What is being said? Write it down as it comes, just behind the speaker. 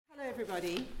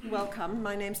everybody. Welcome.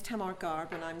 My name's Tamar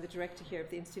Garb, and I'm the director here of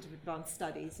the Institute of Advanced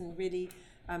Studies, and really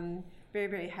very,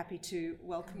 very happy to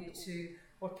welcome you to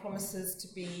what promises to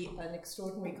be an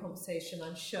extraordinary conversation,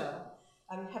 I'm sure.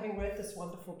 Having read this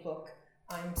wonderful book,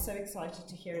 I'm so excited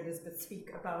to hear Elizabeth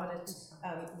speak about it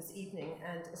this evening,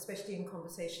 and especially in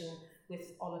conversation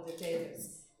with Oliver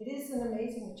Davis. It is an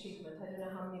amazing achievement. I don't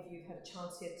know how many of you have had a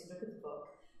chance yet to look at the book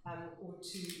or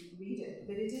to read it,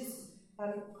 but it is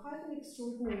quite an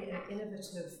extraordinary and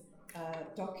innovative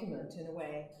document in a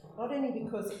way, not only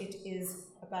because it is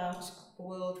about a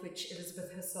world which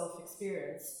Elizabeth herself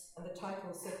experienced, and the title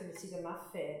Circularité de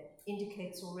Maffaire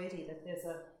indicates already that there's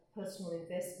a personal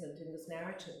investment in this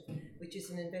narrative, which is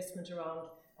an investment around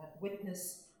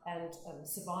witness and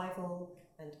survival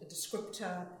and a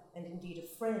descriptor and indeed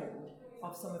a friend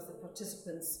of some of the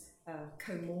participants,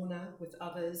 co-mourner with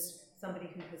others, somebody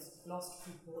who has lost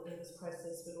people in this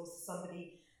process, but also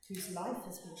somebody whose life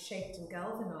has been shaped and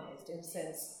galvanized, in a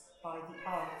sense, by the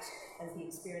art and the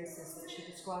experiences that she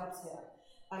describes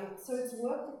here. So it's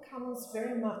work that comes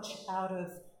very much out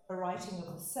of a writing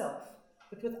of the self,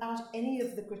 but without any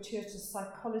of the gratuitous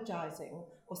psychologizing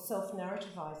or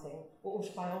self-narrativizing or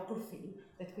autobiography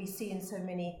that we see in so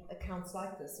many accounts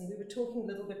like this. And we were talking a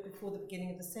little bit before the beginning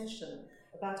of the session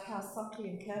about how subtly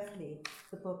and carefully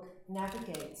the book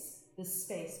navigates this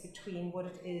space between what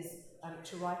it is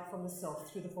to write from the self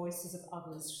through the voices of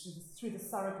others, through the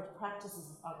surrogate practices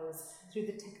of others, through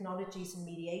the technologies and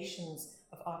mediations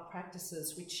of art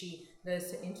practices, which she knows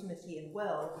so intimately and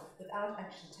well, without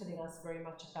actually telling us very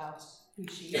much about who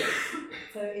she is.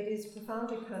 So it is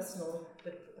profoundly personal,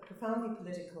 but profoundly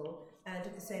political, and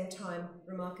at the same time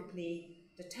remarkably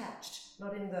detached,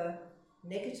 not in the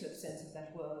negative sense of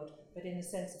that word, but in the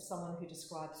sense of someone who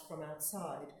describes from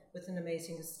outside with an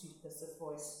amazing astuteness of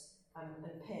voice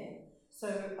and pen. So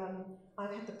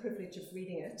I've had the privilege of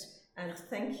reading it, and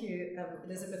thank you,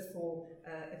 Elizabeth, for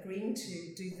agreeing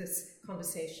to do this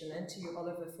conversation, and to you,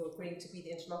 Oliver, for agreeing to be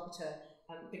the interlocutor,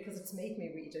 because it's made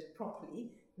me read it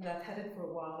properly, and I've had it for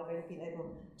a while. I've only been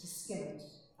able to skim it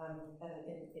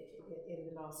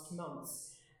in the last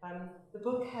months. The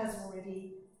book has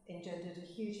already engendered a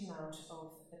huge amount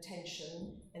of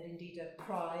attention, and indeed a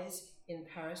prize in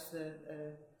Paris, the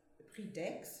Prix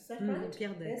d'Aix, is that right?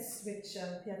 Pierre d'Aix.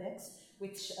 Yes, Pierre d'Aix,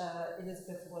 which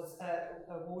Elizabeth was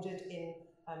awarded in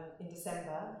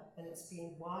December, and it's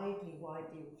been widely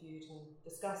reviewed and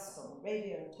discussed on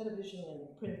radio and television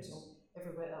and print and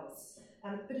everywhere else.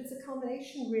 But it's a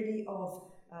culmination really of,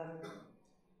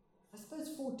 I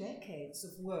suppose, 4 decades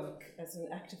of work as an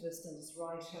activist and as a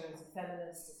writer, as a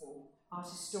feminist, as an art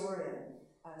historian.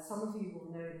 Some of you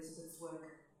will know Elizabeth's work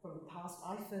from the past.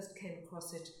 I first came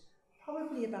across it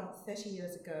probably about 30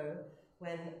 years ago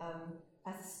when,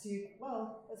 as a student,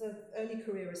 well, as an early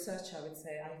career researcher, I would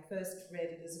say, I first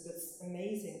read Elizabeth's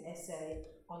amazing essay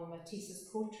on Matisse's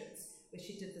portraits, where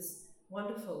she did this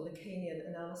wonderful Lacanian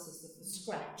analysis of the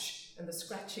scratch and the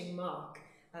scratching mark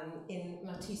in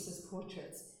Matisse's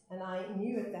portraits. And I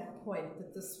knew at that point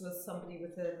that this was somebody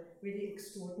with a really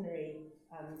extraordinary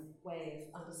way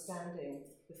of understanding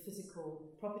the physical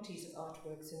properties of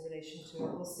artworks in relation to a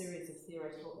whole series of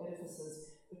theoretical edifices,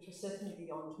 which were certainly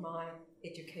beyond my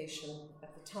education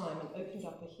at the time and opened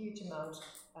up a huge amount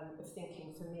of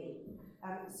thinking for me.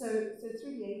 So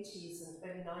through the 80s and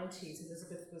early 90s,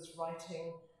 Elizabeth was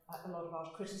writing a lot of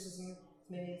art criticism.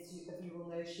 Many of you will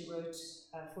know she wrote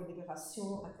for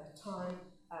Libération at that time,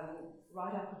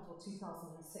 right up until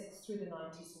 2006, through the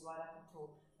 90s and right up until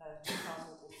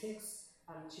 2006.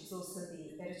 She was also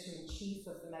the editor-in-chief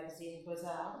of the magazine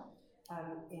Beaux-Arts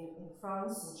in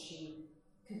France, and she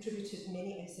contributed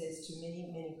many essays to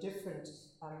many different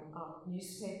art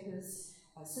newspapers.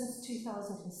 Since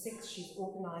 2006, she's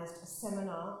organized a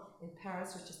seminar in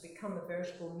Paris, which has become a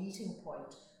veritable meeting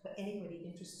point for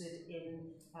anybody interested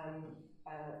in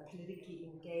politically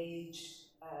engaged,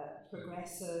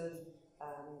 progressive,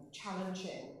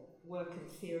 challenging work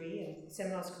and theory. And the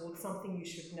seminar is called Something You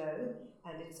Should Know,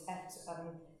 and it's at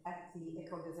the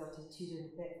École des Hautes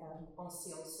Études en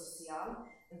Sciences Sociales.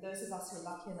 And those of us who are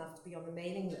lucky enough to be on the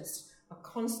mailing list are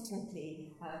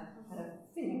constantly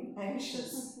feeling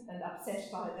anxious and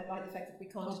upset by the fact that we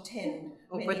can't attend.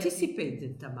 Or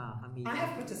participated, Tamar. I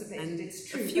have participated, and it's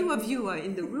true. A few of you are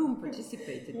in the room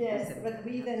participated. Yes, but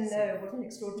we then know what an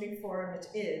extraordinary forum it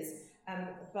is.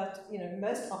 But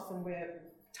most often we're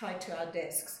tied to our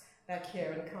desks back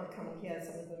here and can't come and hear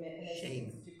some of the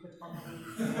things that you put on the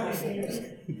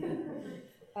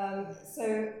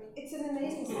so it's an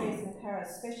amazing space in Paris,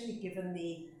 especially given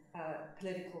the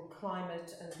political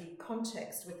climate and the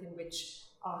context within which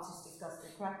art is discussed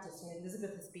in practice. And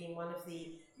Elizabeth has been one of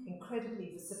the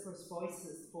incredibly vociferous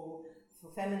voices for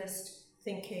feminist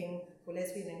thinking, for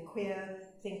lesbian and queer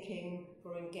thinking,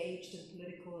 for engaged in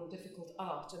political and difficult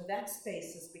art. And that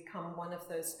space has become one of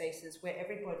those spaces where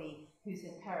everybody who's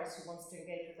in Paris who wants to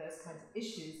engage with those kinds of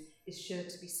issues is sure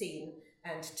to be seen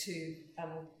and to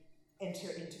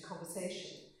enter into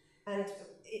conversation. And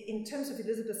in terms of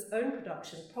Elizabeth's own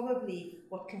production, probably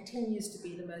what continues to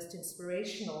be the most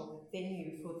inspirational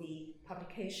venue for the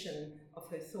publication of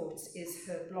her thoughts is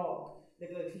her blog, Le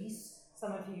Bovis.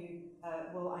 Some of you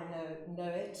will, I know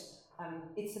it.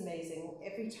 It's amazing.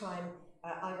 Every time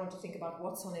I want to think about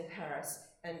what's on in Paris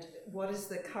and what is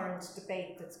the current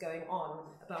debate that's going on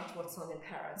about what's on in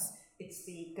Paris, it's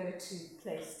the go-to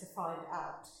place to find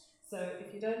out. So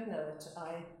if you don't know it,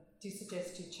 I do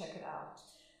suggest you check it out.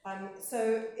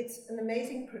 So it's an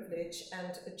amazing privilege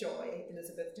and a joy,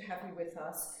 Elizabeth, to have you with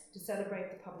us to celebrate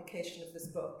the publication of this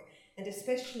book, and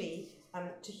especially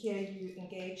to hear you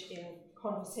engage in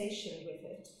conversation with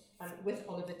it, with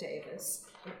Oliver Davis.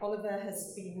 And Oliver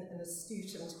has been an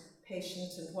astute and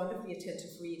patient and wonderfully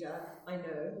attentive reader, I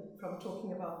know, from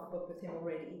talking about the book with him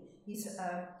already. He's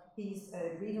a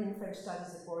reader in French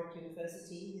Studies at Warwick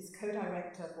University. He's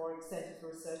co-director of Warwick Centre for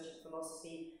Research in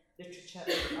Philosophy, Literature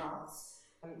and Arts.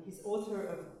 He's author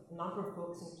of a number of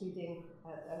books, including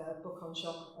a book on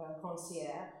Jacques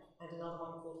Rancière and another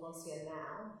one called Rancière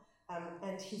Now.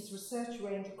 And his research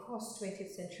range across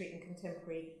 20th century and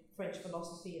contemporary French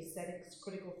philosophy, aesthetics,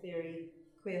 critical theory,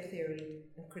 queer theory,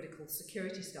 and critical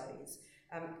security studies.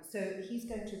 So he's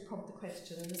going to prompt the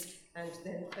questions and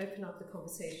then open up the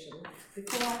conversation.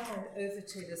 Before I hand over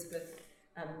to Elizabeth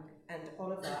and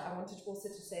Oliver, I wanted also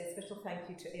to say a special thank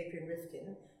you to Adrian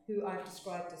Rifkin, who I've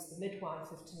described as the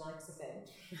midwife of tonight's event,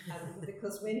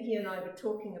 because when he and I were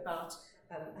talking about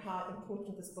how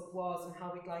important this book was and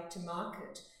how we'd like to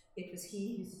market, it was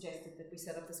he who suggested that we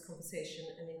set up this conversation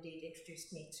and indeed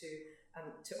introduced me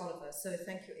to Oliver. So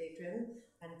thank you, Adrian,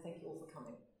 and thank you all for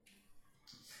coming.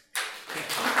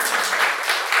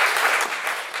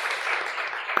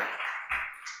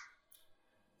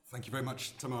 Thank you very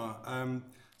much, Tamar.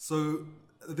 So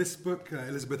this book,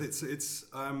 Elizabeth,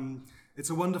 it's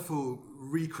a wonderful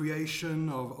recreation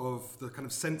of the kind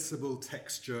of sensible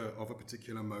texture of a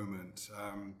particular moment.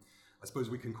 I suppose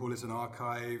we can call it an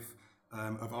archive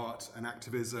of art and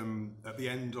activism at the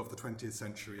end of the 20th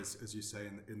century, as you say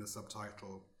in the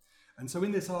subtitle. And so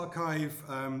in this archive,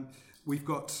 we've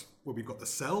got the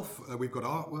self, we've got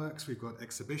artworks, we've got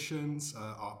exhibitions,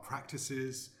 art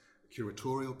practices,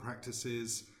 curatorial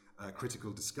practices,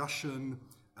 critical discussion,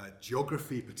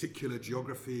 geography, particular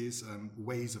geographies,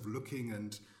 ways of looking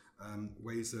and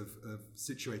ways of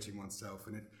situating oneself.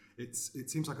 And it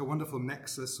seems like a wonderful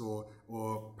nexus, or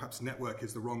perhaps network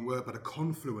is the wrong word, but a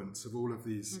confluence of all of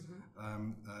these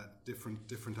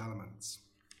different elements.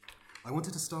 I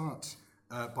wanted to start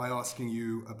by asking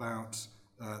you about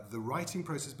the writing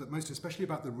process, but most especially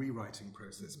about the rewriting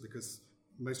process, because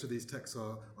most of these texts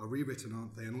are rewritten,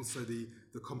 aren't they? And also the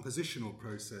compositional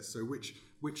process. So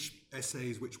which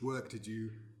essays, which work did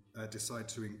you decide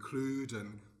to include,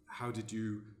 and how did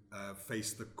you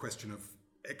face the question of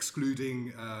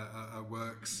excluding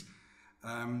works,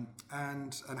 and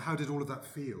how did all of that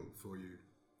feel for you?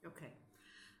 Okay.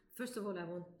 First of all, I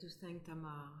want to thank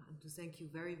Tamar and to thank you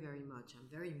very, very much. I'm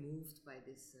very moved by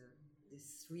this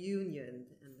reunion,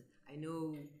 and I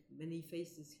know many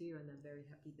faces here, and I'm very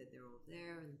happy that they're all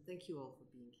there, and thank you all for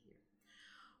being here.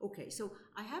 Okay, so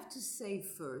I have to say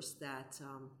first that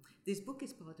this book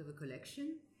is part of a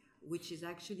collection which is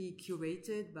actually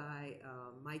curated by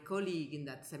my colleague in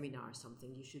that seminar,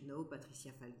 something you should know, Patricia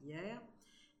Falguière.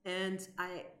 And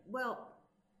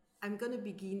I'm going to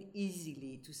begin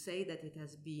easily to say that it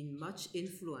has been much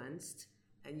influenced,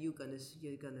 and you're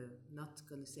not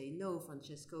gonna say no,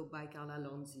 Francesco, by Carla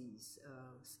Lonzi's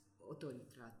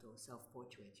Autoritratto,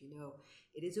 self-portrait. You know,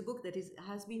 it is a book that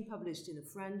has been published in a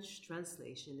French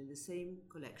translation in the same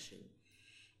collection.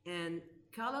 And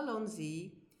Carla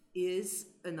Lonzi is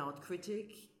an art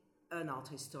critic, an art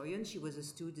historian. She was a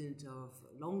student of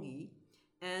Longhi,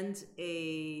 and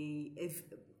a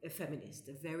feminist,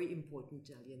 a very important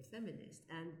Italian feminist.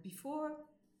 And before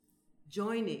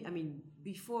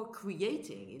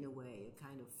creating, in a way, a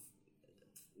kind of,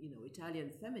 Italian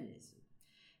feminism,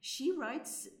 she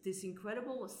writes this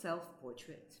incredible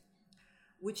self-portrait,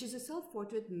 which is a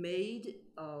self-portrait made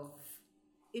of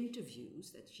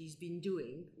interviews that she's been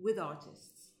doing with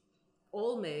artists,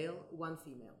 all male, one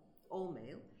female, all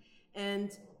male.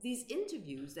 And these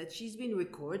interviews that she's been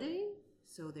recording,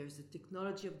 so there's the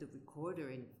technology of the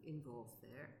recorder involved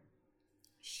there,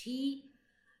 she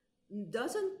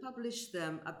doesn't publish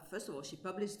them. First of all, she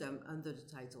published them under the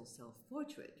title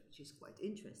Self-Portrait, which is quite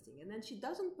interesting. And then she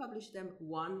doesn't publish them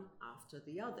one after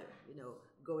the other,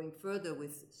 going further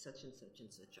with such and such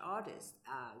and such artists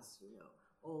as,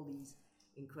 all these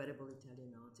incredible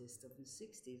Italian artists of the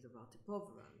 60s, of Arte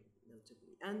Povera,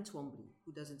 notably, and Twombly,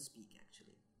 who doesn't speak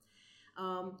actually.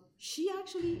 She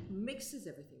actually mixes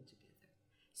everything together.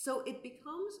 So it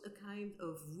becomes a kind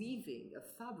of weaving, a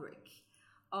fabric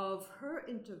of her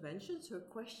interventions, her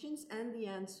questions, and the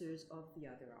answers of the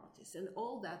other artists. And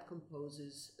all that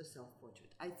composes a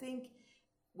self-portrait. I think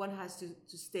one has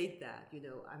to state that,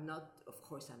 I'm not the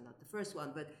first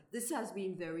one, but this has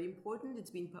been very important. It's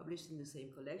been published in the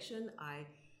same collection. I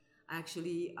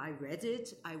read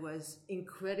it. I was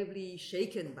incredibly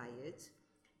shaken by it.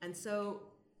 And so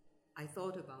I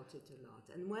thought about it a lot.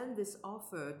 And when this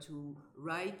offer to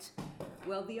write,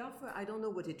 the offer, I don't know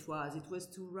what it was. It was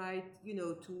to write,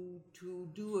 to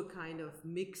do a kind of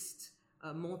mixed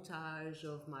montage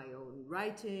of my own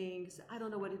writings. I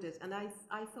don't know what it is. And I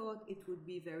thought it would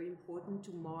be very important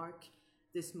to mark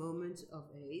this moment of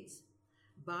AIDS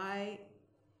by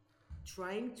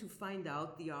trying to find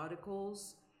out the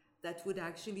articles that would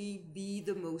actually be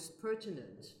the most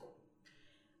pertinent.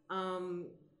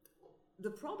 The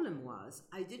problem was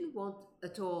I didn't want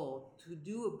at all to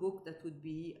do a book that would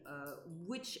be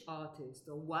which artist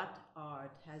or what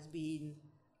art has been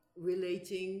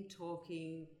relating,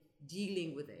 talking,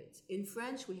 dealing with AIDS. In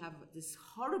French, we have this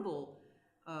horrible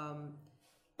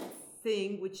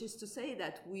thing, which is to say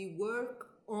that we work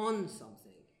on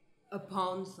something,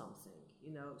 upon something,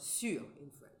 sur in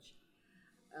French,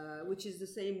 which is the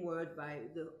same word by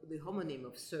the homonym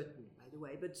of certain, by the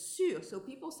way, but sur. So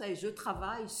people say, je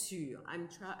travaille sur,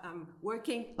 I'm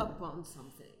working upon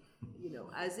something,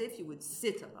 as if you would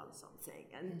sit upon something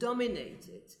and dominate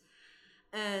it.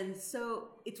 And so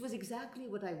it was exactly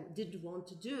what I didn't want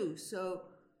to do. So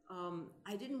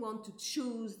I didn't want to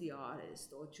choose the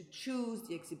artist or to choose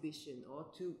the exhibition or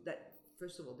that.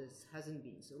 First of all, this hasn't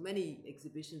been so many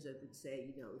exhibitions that would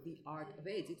say, the art of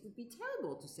AIDS. It would be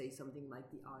terrible to say something like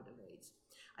the art of AIDS.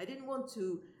 I didn't want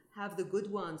to have the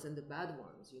good ones and the bad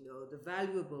ones, the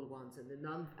valuable ones and the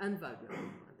unvaluable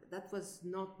ones. That was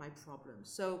not my problem.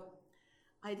 So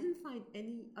I didn't find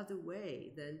any other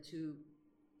way than to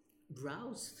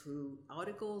browse through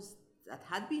articles that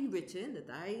had been written, that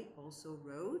I also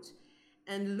wrote,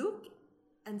 and look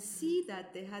and see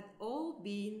that they had all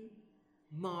been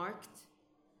marked,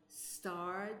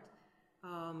 starred.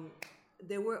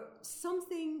 There were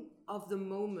something of the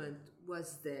moment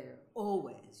was there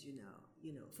always,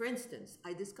 For instance,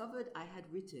 I discovered I had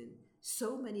written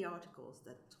so many articles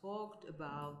that talked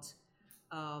about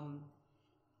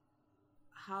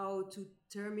how to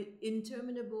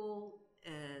interminable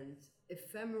and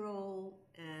ephemeral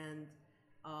and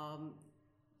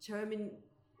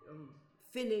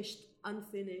finished,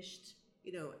 unfinished,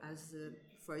 as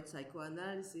Freud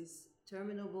psychoanalysis,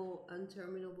 terminable,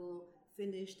 unterminable,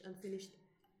 finished, unfinished.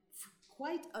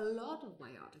 Quite a lot of my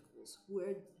articles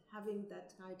were having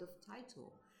that kind of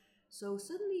title. So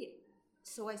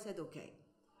I said, okay,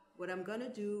 what I'm going to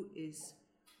do is,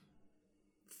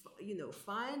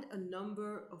 find a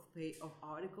number of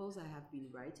articles I have been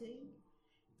writing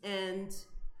and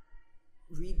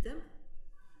read them.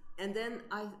 And then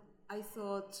I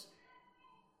thought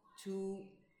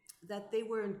that they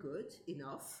weren't good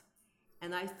enough.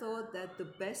 And I thought that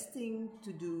the best thing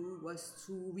to do was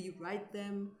to rewrite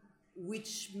them,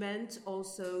 which meant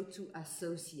also to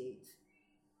associate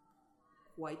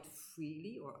quite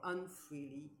freely or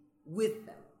unfreely with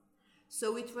them.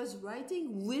 So it was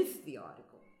writing with the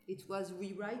article. It was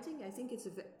rewriting. I think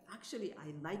actually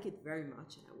I like it very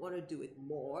much and I want to do it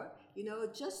more,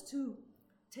 just to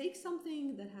take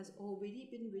something that has already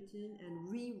been written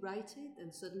and rewrite it,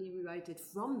 and suddenly rewrite it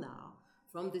from now,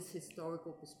 from this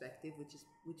historical perspective,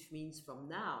 which means from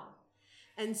now,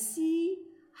 and see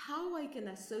how I can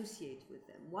associate with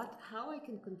them, how I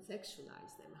can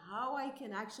contextualize them, how I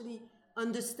can actually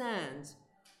understand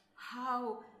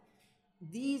how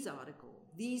these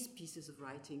articles, these pieces of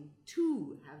writing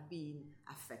too have been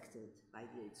affected by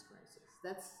the AIDS crisis.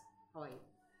 That's how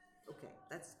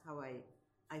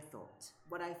I thought,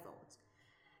 what I thought.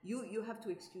 You have to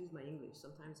excuse my English,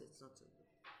 sometimes it's not so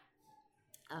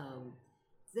good.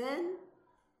 Then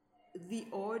the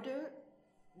order,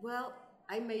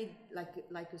 I made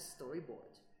like a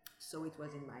storyboard. So it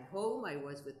was in my home, I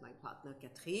was with my partner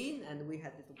Catherine, and we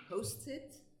had little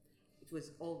post-it. It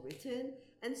was all written,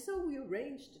 and so we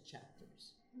arranged the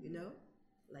chapters,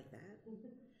 like that.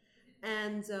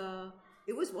 And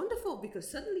it was wonderful because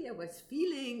suddenly I was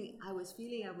feeling I was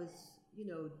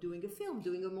doing a film,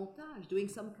 doing a montage, doing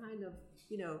some kind of,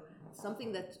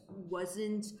 something that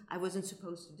I wasn't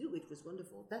supposed to do. It was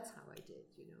wonderful. That's how I did,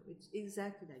 it's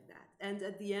exactly like that. And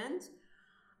at the end,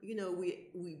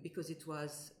 we because it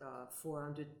was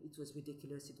 400, it was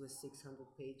ridiculous. It was 600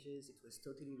 pages. It was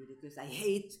totally ridiculous. I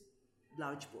hate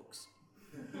large books.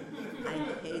 I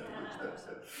hate large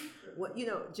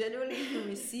books. Generally you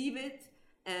receive it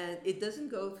and it doesn't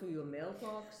go through your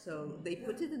mailbox, so they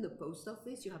put it in the post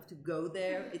office. You have to go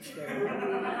there. It's very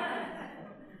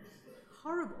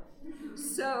horrible.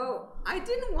 So I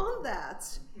didn't want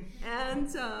that, and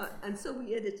so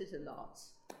we edited a lot,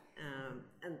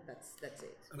 and that's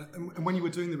it. And when you were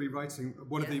doing the rewriting,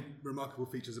 one of the remarkable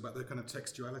features about the kind of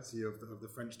textuality of the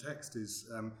French text is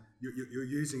you're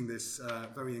using this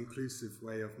very inclusive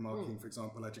way of marking, for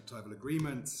example, adjectival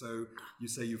agreements. So you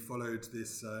say you followed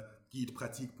this Guide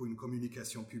pratique pour une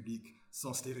communication publique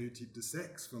sans stéréotype de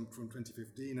sexe from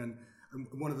 2015, and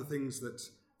one of the things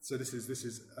that this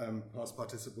is past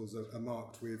participles are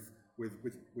marked with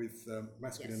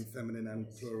masculine, feminine, and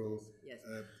plural. Yes.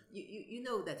 You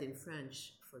know that in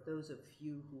French, for those of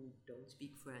you who don't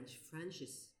speak French,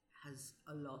 has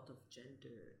a lot of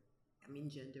gender. I mean,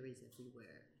 gender is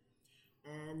everywhere,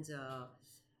 and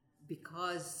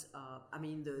because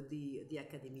the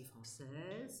Académie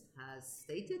Française has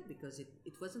stated, because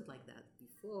it wasn't like that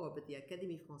before, but the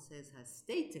Académie Française has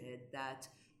stated that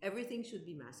everything should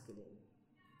be masculine.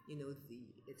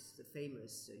 It's the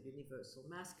famous universal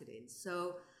masculine.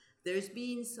 So there's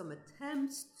been some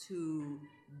attempts to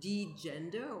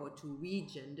de-gender or to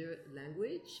re-gender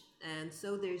language, and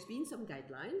so there's been some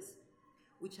guidelines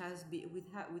which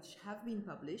have been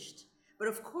published. But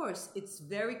of course, it's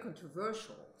very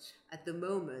controversial at the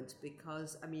moment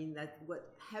because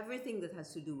everything that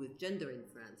has to do with gender in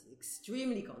France is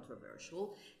extremely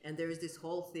controversial, and there is this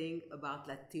whole thing about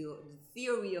the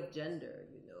theory of gender,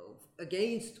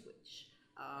 against which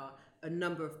a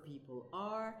number of people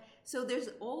are. So there's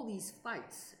all these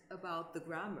fights about the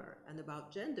grammar and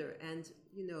about gender, and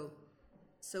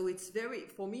so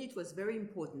for me it was very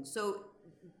important. So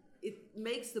it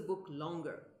makes the book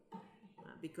longer.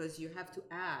 Because you have to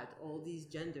add all these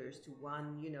genders to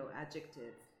one,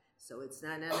 adjective. So it's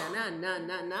na na na na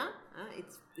na na.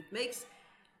 It makes,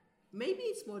 maybe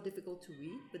it's more difficult to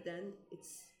read, but then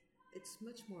it's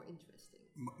much more interesting.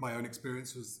 My own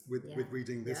experience was with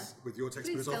reading this with your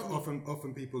text, because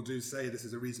often people do say this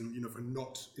is a reason for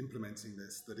not implementing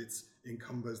this, that it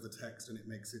encumbers the text and it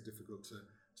makes it difficult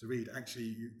to read.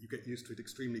 Actually, you get used to it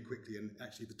extremely quickly, and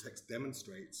actually the text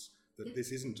demonstrates that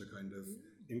this isn't a kind of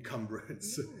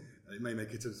encumbrance. It may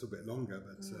make it a little bit longer,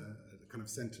 but at a kind of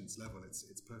sentence level, it's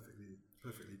perfectly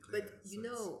clear. But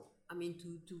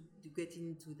to get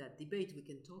into that debate, we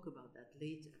can talk about that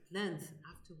later at length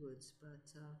afterwards.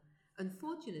 But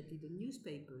unfortunately, the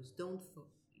newspapers don't.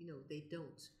 They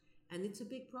don't, and it's a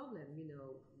big problem.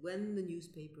 When the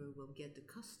newspaper will get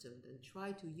accustomed and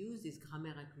try to use this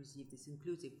grammaire inclusive, this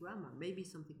inclusive grammar, maybe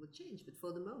something will change. But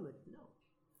for the moment, no.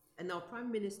 And our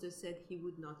Prime Minister said he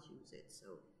would not use it.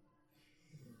 So,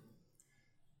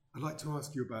 I'd like to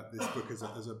ask you about this book as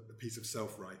a piece of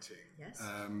self-writing. Yes.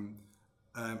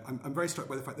 I'm very struck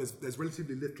by the fact there's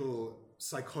relatively little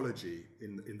psychology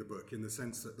in the book, in the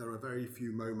sense that there are very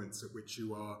few moments at which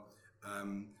you are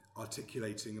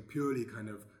articulating a purely kind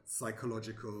of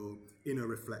psychological inner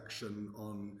reflection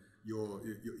on your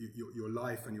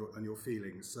life and your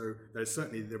feelings. So there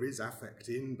is affect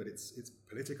but it's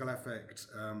political affect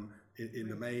in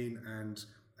the main, and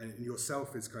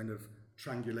yourself is kind of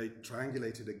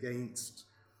triangulated against,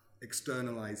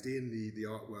 externalized in the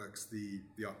artworks,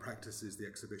 the art practices, the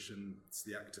exhibitions,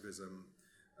 the activism,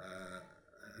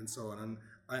 and so on.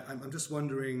 And I'm just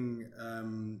wondering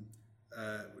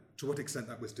to what extent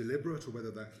that was deliberate, or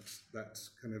whether that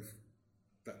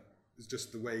is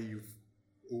just the way you've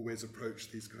always approach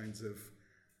these kinds of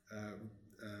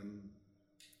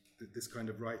this kind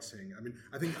of writing.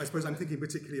 I suppose I'm thinking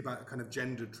particularly about a kind of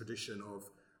gendered tradition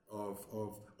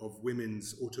of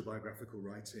women's autobiographical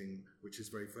writing, which is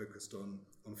very focused on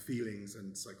feelings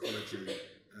and psychology,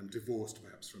 divorced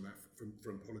perhaps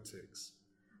from politics.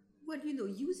 Well,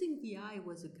 using the eye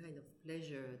was a kind of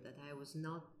pleasure that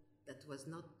was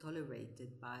not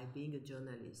tolerated by being a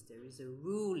journalist. There is a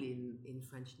rule in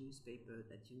French newspaper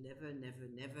that you never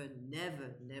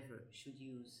should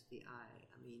use the eye.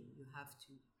 You have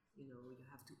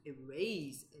to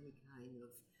erase any kind of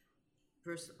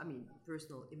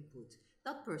personal input.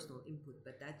 Not personal input,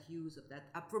 but that use of that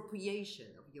appropriation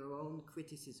of your own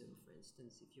criticism, for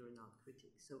instance, if you're not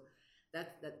critic. So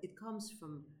that it comes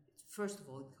from, first of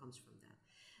all, it comes from that.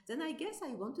 then I guess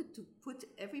I wanted to put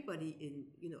everybody in,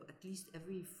 at least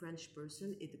every French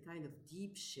person in a kind of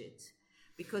deep shit,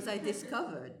 because I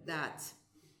discovered that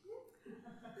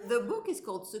the book is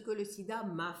called Ce que le sida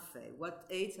m'a fait, what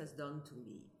AIDS has done to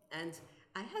me. And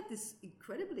I had this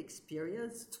incredible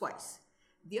experience twice.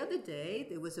 The other day,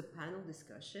 there was a panel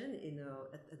discussion in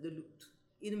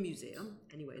a museum,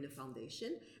 anyway, in a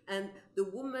foundation, and the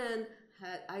woman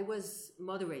I was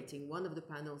moderating one of the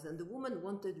panels, and the woman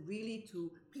wanted really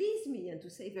to please me and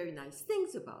to say very nice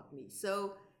things about me.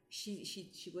 So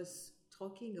she was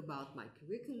talking about my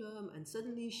curriculum, and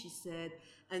suddenly she said,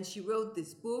 and she wrote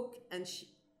this book, and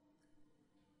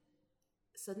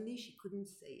suddenly she couldn't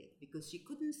say it because she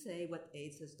couldn't say what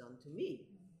AIDS has done to me.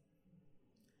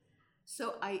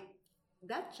 So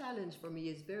that challenge for me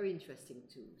is very interesting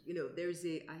too.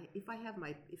 If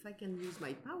I can use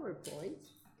my PowerPoint,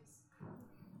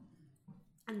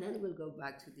 and then we'll go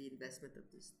back to the investment of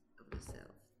the self.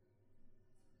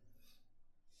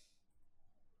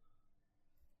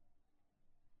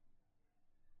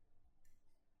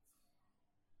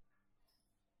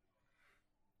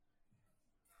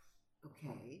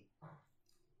 Okay.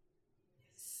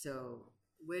 So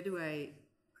where do I?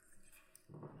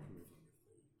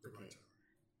 Okay.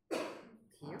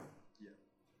 Here? Yeah.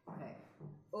 Okay.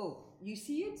 Oh, you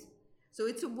see it? So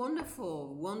it's a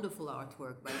wonderful, wonderful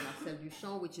artwork by Marcel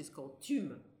Duchamp, which is called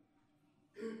Tume.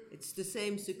 It's the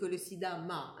same Ce que le sida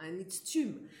m'a, and it's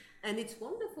Tume. And it's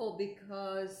wonderful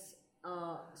because,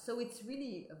 so it's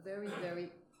really a very,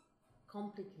 very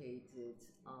complicated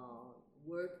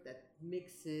work that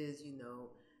mixes,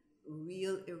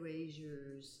 real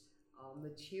erasures,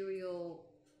 material,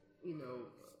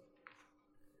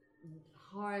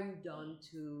 harm done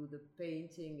to the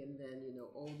painting, and then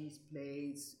all these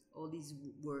plays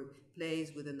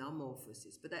with an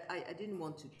amorphosis. But I didn't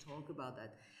want to talk about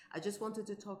that. I just wanted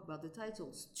to talk about the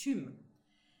titles. Tume.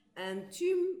 And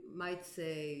tume might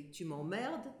say tu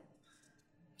m'emmerdes,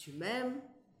 tu m'aimes,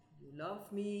 you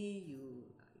love me, you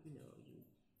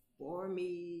bore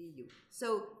me,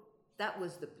 so that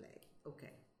was the play.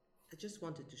 Okay, I just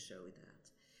wanted to show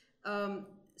that.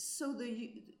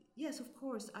 Yes, of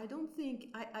course. I don't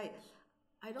think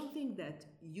that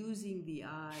using the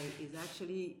I is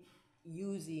actually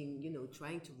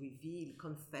trying to reveal,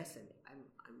 confess. And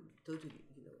I'm totally,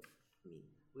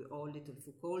 we're all little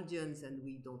Foucauldians, and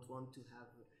we don't want to have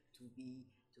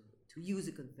to use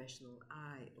a confessional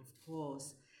I, of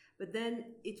course. But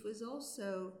then it was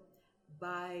also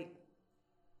by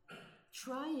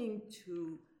trying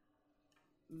to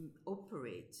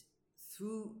operate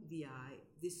through the I,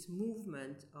 this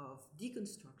movement of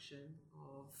deconstruction,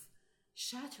 of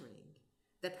shattering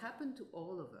that happened to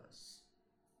all of us,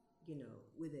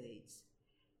 with AIDS.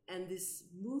 And this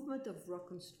movement of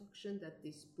reconstruction that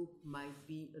this book might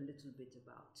be a little bit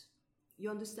about. You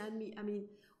understand me? I mean,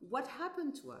 what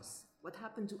happened to us? What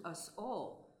happened to us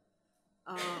all?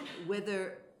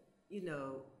 Whether,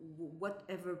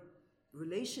 whatever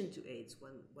relation to AIDS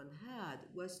one had,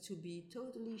 was to be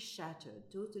totally shattered,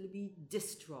 totally be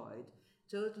destroyed,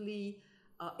 totally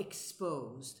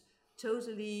exposed,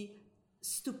 totally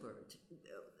stupered.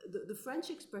 The French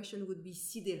expression would be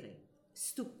sidéré,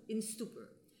 in stupor.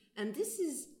 And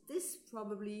this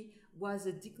probably was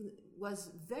a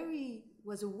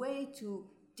way to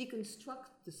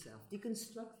deconstruct the self,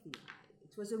 deconstruct the I.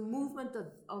 It was a movement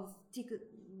of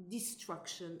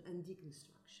destruction and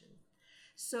deconstruction.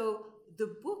 So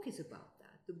the book is about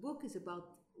that. The book is about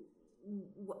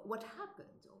what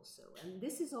happened also. And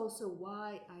this is also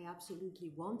why I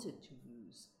absolutely wanted to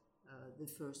use the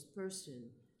first person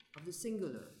of the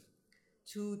singular,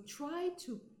 to try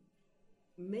to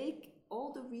make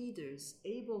all the readers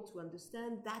able to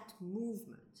understand that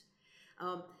movement.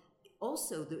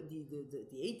 Also, the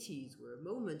 80s were a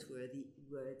moment where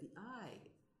the I,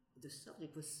 the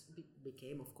subject,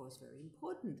 became, of course, very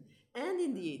important. And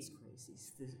in the AIDS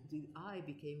crisis, the I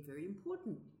became very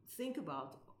important. Think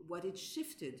about what it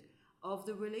shifted of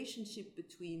the relationship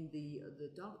between the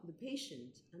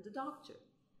patient and the doctor.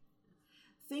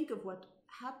 Think of what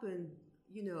happened,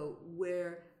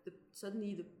 where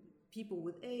suddenly the people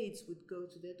with AIDS would go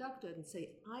to their doctor and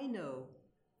say, I know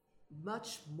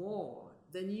much more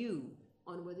than you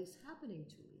on what is happening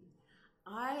to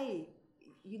me.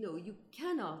 You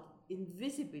cannot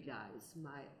invisibilize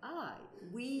my I.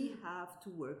 We have to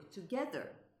work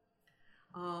together.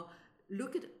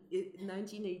 Look at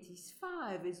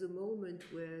 1985 is a moment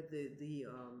where the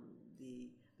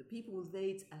the people with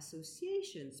AIDS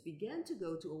associations began to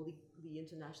go to all the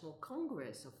international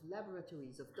congress of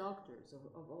laboratories, of doctors,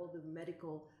 of all the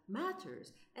medical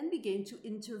matters, and began to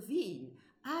intervene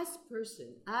as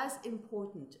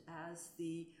important as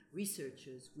the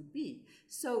researchers would be.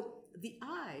 So the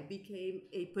eye became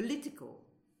a political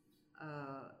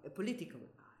eye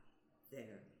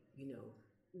there,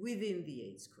 within the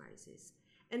AIDS crisis.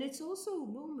 And it's also a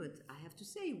moment, I have to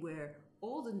say, where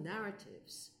all the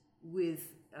narratives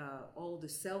with all the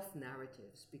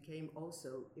self-narratives became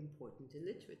also important in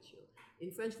literature.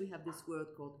 In French, we have this word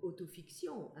called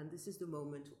autofiction, and this is the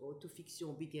moment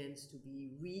autofiction begins to be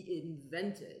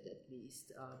reinvented, at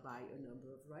least, by a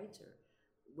number of writers.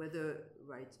 Whether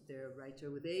they're a writer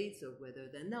with AIDS or whether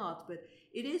they're not, but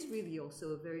it is really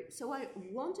also so I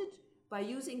wanted, by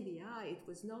using the eye, it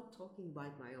was not talking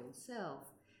about my own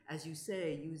self, as you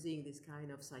say, using this kind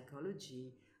of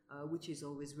psychology, which is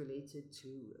always related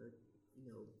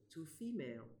to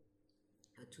female,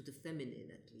 to the feminine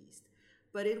at least.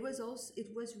 But it was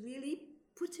really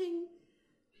putting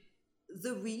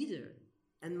the reader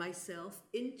and myself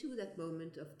into that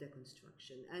moment of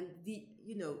deconstruction. And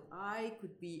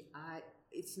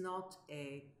it's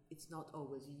not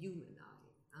always a human eye.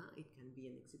 It can be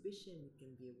an exhibition, it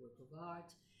can be a work of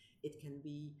art, it can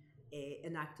be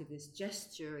an activist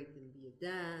gesture, it can be a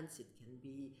dance, it can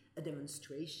be a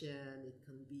demonstration, it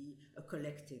can be a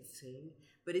collective thing,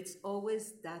 but it's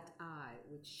always that eye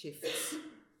which shifts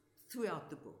throughout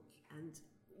the book. And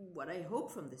what I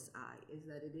hope from this eye is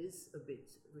that it is a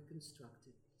bit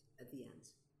reconstructed at the end,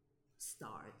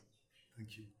 starred.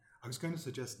 Thank you. I was going to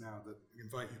suggest now that we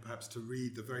invite you perhaps to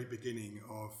read the very beginning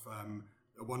of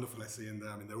a wonderful essay in there.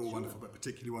 I mean, they're all wonderful, but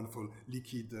particularly wonderful,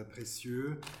 Liquide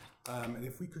Précieux. And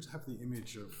if we could have the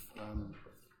image of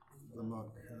the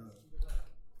mug,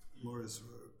 Maurice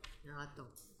wrote. No,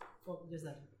 attends. Oh, just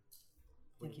that.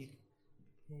 Thank you.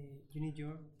 You need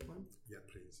your one? Yeah,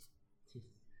 please.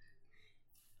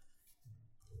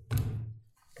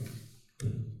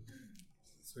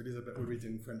 So Elisabeth will read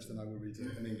in French, then I will read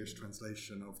an English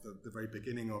translation of the very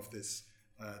beginning of this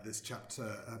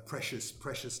chapter,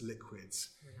 Precious Liquids.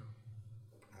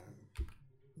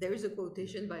 There is a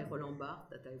quotation by Roland Barthes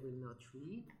that I will not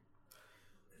read.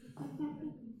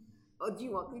 Oh, do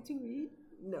you want me to read?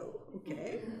 No,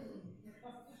 okay.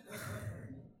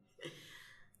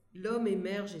 L'homme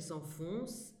émerge et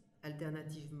s'enfonce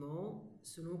alternativement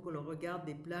selon que l'on regarde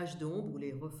des plages d'ombre ou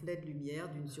les reflets de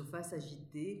lumière d'une surface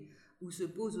agitée où se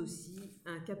pose aussi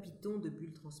un capiton de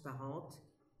bulles transparentes,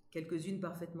 quelques-unes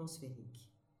parfaitement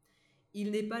sphériques. Il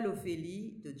n'est pas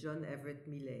l'Ophélie de John Everett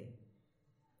Millais.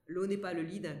 L'eau n'est pas le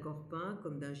lit d'un corps peint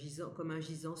comme un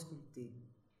gisant sculpté.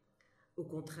 Au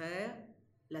contraire,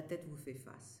 la tête vous fait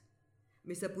face.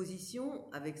 Mais sa position,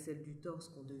 avec celle du torse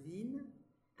qu'on devine,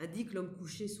 indique l'homme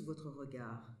couché sous votre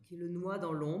regard, qui le noie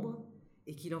dans l'ombre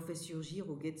et qui l'en fait surgir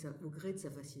au gré de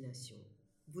sa fascination.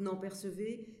 Vous n'en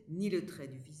percevez ni le trait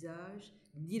du visage,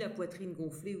 ni la poitrine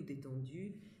gonflée ou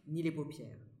détendue, ni les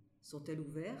paupières. Sont-elles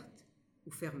ouvertes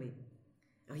ou fermées?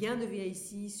 Rien ne vient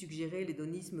ici suggérer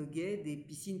l'hédonisme gai des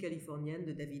piscines californiennes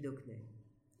de David Hockney.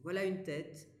 Voilà une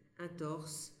tête, un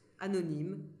torse,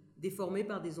 anonyme, déformé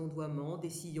par des ondoiements, des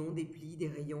sillons, des plis, des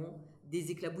rayons,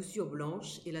 des éclaboussures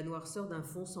blanches et la noirceur d'un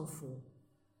fond sans fond.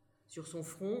 Sur son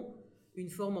front, une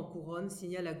forme en couronne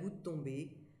signale la goutte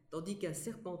tombée, tandis qu'un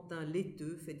serpentin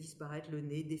laiteux fait disparaître le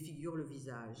nez, défigure le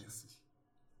visage. Merci.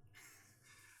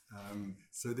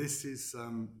 So this is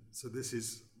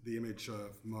the image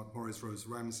of Maurice Rose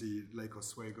Ramsey, Lake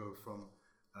Oswego from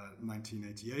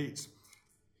 1988.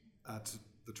 At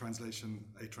a translation.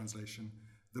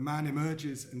 The man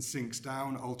emerges and sinks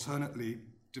down alternately,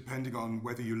 depending on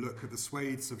whether you look at the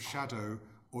swathes of shadow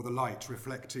or the light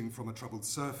reflecting from a troubled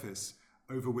surface,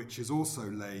 over which is also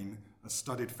lain a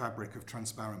studded fabric of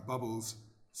transparent bubbles,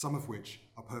 some of which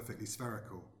are perfectly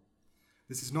spherical.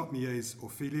 This is not Millet's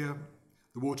Ophelia.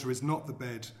 The water is not the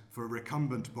bed for a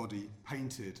recumbent body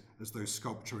painted as though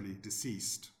sculpturally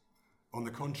deceased. On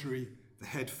the contrary, the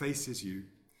head faces you,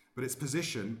 but its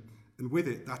position, and with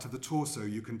it that of the torso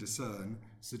you can discern,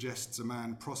 suggests a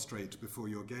man prostrate before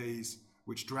your gaze,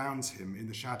 which drowns him in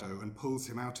the shadow and pulls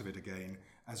him out of it again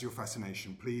as your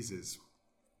fascination pleases.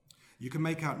 You can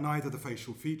make out neither the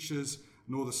facial features,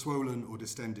 nor the swollen or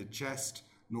distended chest,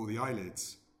 nor the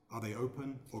eyelids. Are they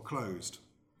open or closed?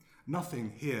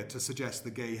 Nothing here to suggest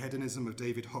the gay hedonism of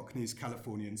David Hockney's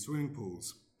Californian swimming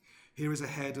pools. Here is a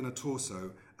head and a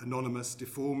torso, anonymous,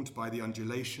 deformed by the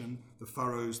undulation, the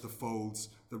furrows, the folds,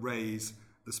 the rays,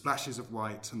 the splashes of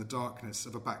white, and the darkness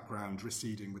of a background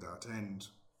receding without end.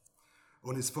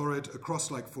 On his forehead, a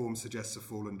cross-like form suggests a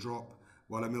fallen drop,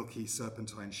 while a milky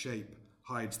serpentine shape,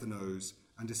 hides the nose,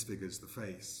 and disfigures the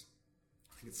face.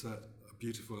 I think it's a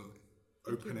beautiful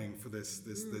opening for this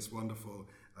wonderful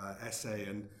essay,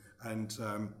 and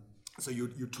so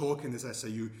you talk in this essay.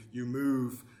 You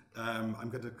move. I'm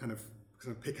going to kind of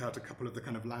pick out a couple of the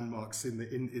kind of landmarks in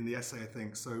the essay, I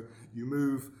think. So you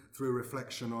move through a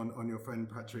reflection on your friend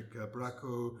Patrick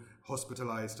Bracco,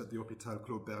 hospitalized at the Hôpital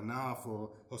Claude Bernard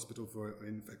hospital for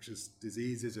infectious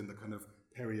diseases in the kind of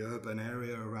peri-urban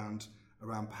area around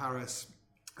Paris,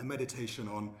 a meditation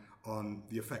on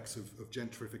the effects of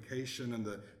gentrification and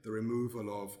the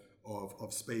removal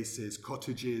of spaces,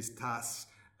 cottages, tasses,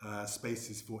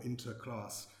 spaces for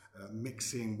interclass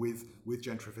mixing with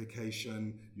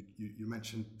gentrification. You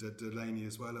mentioned Delaney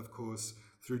as well, of course,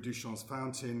 through Duchamp's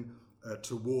Fountain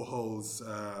to Warhol's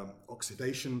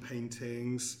oxidation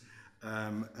paintings,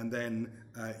 and then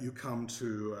you come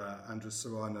to Andres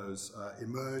Serrano's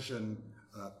Immersion,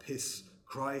 Piss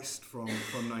Christ from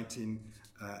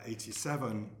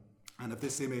 1987, and of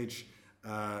this image,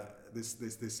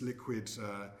 this liquid.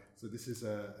 So this is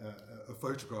a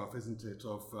photograph, isn't it,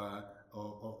 of a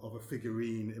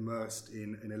figurine immersed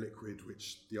in a liquid,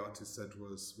 which the artist said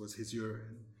was his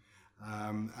urine.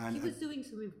 And he was doing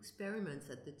some experiments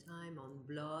at the time on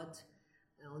blood,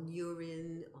 on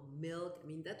urine, on milk. I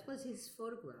mean, that was his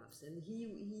photographs, and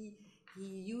he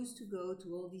used to go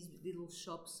to all these little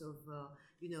shops of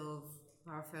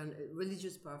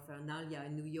religious paraphernalia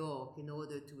in New York in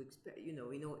order to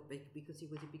because he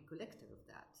was a big collector of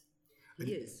that.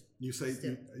 He is. You say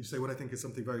what I think is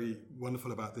something very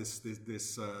wonderful about this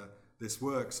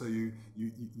work. So you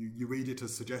read it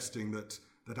as suggesting that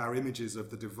our images of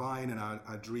the divine and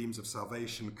our dreams of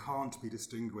salvation can't be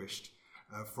distinguished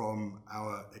from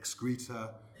our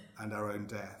excreta and our own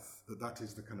death. That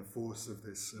is the kind of force of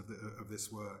this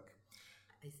work.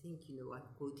 I think I'm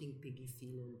quoting Peggy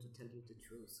Phelan to tell you the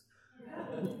truth.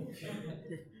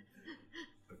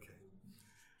 Okay.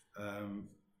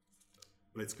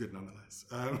 But it's good nonetheless.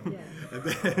 And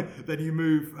then you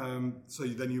move.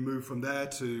 Then you move from there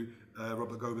to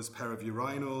Robert Gober's pair of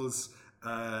urinals,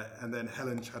 and then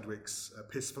Helen Chadwick's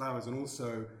Piss Flowers, and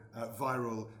also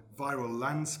viral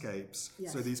landscapes.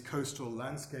 Yes. So these coastal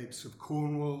landscapes of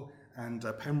Cornwall and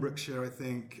Pembrokeshire, I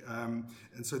think. And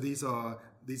so these are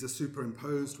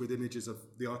superimposed with images of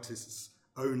the artist's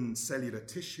own cellular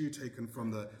tissue taken from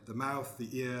the mouth, the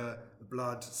ear, the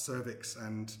blood, cervix,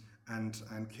 and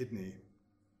kidney.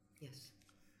 Yes.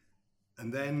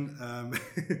 And then,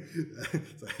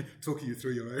 talking you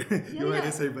through your own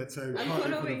essay, but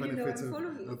partly for the benefit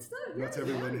of not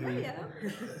everyone who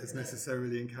has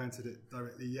necessarily encountered it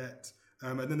directly yet.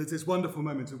 And then there's this wonderful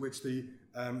moment at which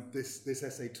this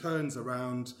essay turns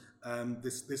around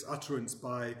this utterance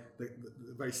by the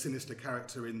very sinister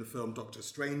character in the film Dr.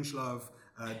 Strangelove,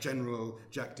 General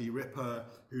Jack D. Ripper,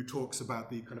 who talks about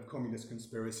the kind of communist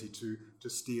conspiracy to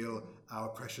steal our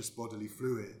precious bodily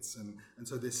fluids, and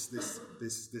so this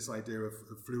idea of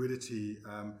fluidity,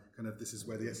 this is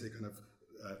where the essay kind of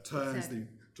turns. Exactly. You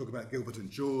talk about Gilbert and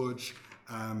George.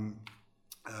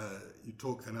 You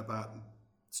talk then about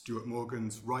Stuart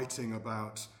Morgan's writing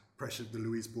about the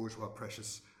Louise Bourgeois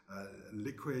precious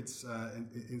liquids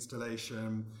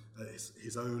installation,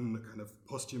 his own kind of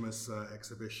posthumous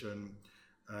exhibition.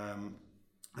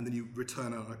 And then you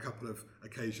return on a couple of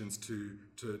occasions to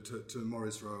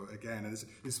Maurice Rowe again, and it's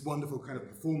this wonderful kind of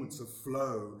performance of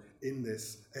flow in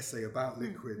this essay about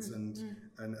liquids and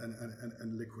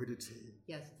liquidity.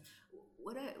 Yes,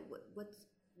 what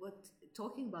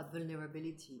talking about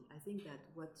vulnerability, I think that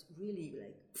what really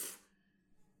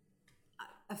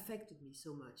affected me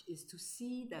so much is to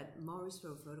see that Maurice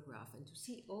Rowe photograph and to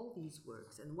see all these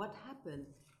works and what happened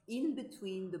in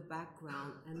between the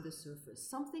background and the surface.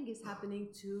 Something is happening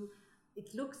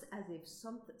it looks as if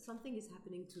something is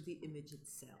happening to the image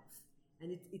itself,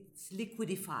 and it's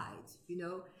liquidified,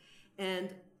 and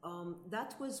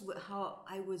that was how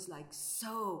I was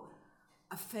so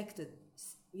affected.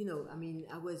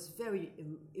 I was very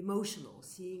emotional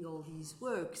seeing all these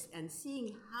works and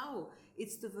seeing how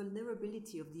it's the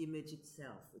vulnerability of the image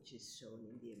itself which is shown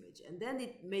in the image. And then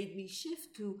it made me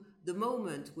shift to the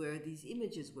moment where these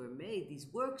images were made, these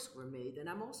works were made. And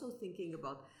I'm also thinking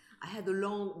about, I had a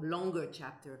longer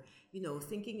chapter,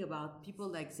 thinking about people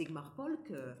like Sigmar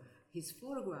Polke, his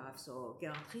photographs, or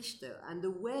Gerhard Richter, and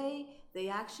the way they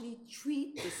actually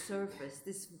treat the surface,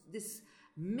 this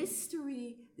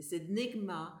mystery, this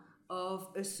enigma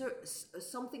of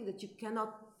something that you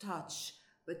cannot touch,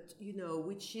 but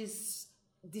which is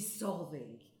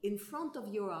dissolving in front of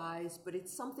your eyes, but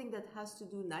it's something that has to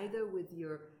do neither with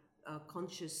your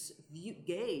conscious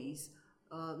gaze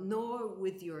nor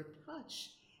with your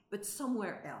touch. but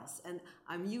somewhere else. And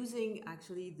I'm using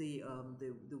actually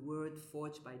the word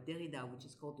forged by Derrida, which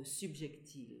is called the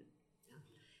subjectile,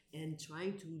 and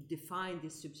trying to define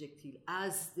this subjectile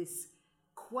as this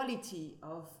quality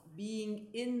of being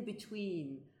in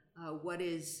between what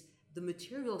is the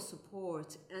material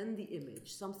support and the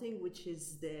image, something which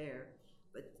is there,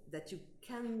 but that you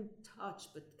can touch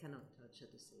but cannot touch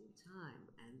at the same time,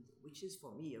 and which is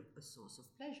for me a source of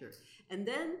pleasure. And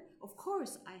then, of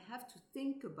course, I have to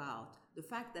think about the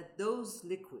fact that those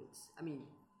liquids, I mean,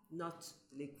 not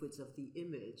the liquids of the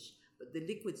image, but the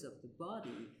liquids of the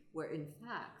body, were in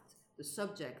fact the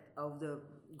subject of the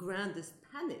grandest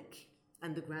panic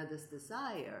and the grandest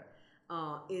desire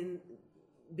in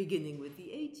beginning with the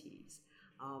 80s.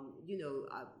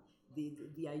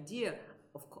 The idea,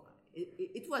 of course,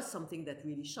 it was something that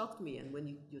really shocked me. And when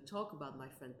you talk about my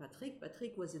friend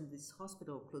Patrick was in this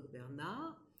hospital, Claude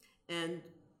Bernard, and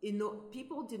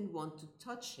people didn't want to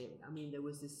touch him. I mean, there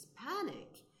was this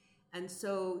panic. And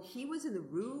so he was in a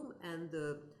room, and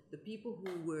the people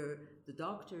who were the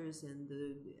doctors and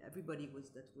everybody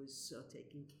that was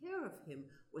taking care of him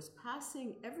was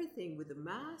passing everything with a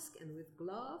mask and with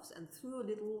gloves and through a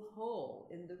little hole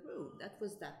in the room. That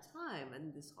was that time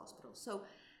in this hospital. So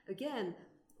again,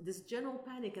 this general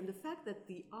panic, and the fact that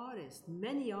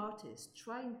many artists,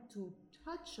 trying to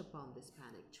touch upon this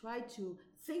panic, try to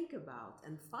think about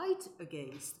and fight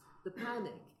against the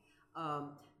panic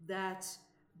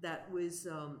that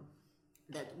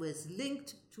was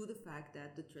linked to the fact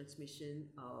that the transmission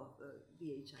of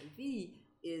the HIV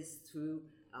is through,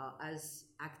 as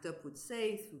ACT UP would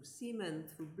say, through semen,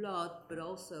 through blood, but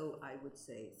also, I would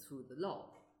say, through the law.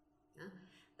 Yeah?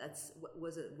 That's what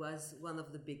was one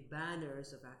of the big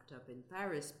banners of ACT UP in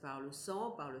Paris: par le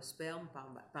sang, par le sperme,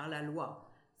 par la loi,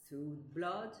 through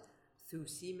blood, through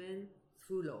semen,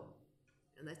 through law.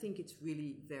 And I think it's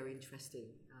really very interesting.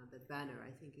 That banner,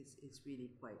 I think, is really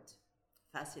quite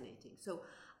fascinating. So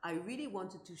I really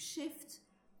wanted to shift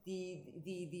the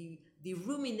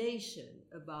rumination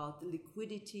about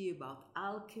liquidity, about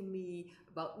alchemy,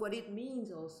 about what it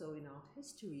means also in art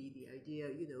history.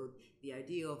 The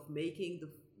idea of making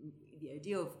the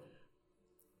idea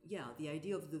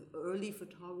of the early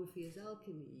photography as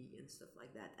alchemy and stuff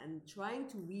like that, and trying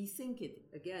to rethink it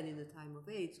again in a time of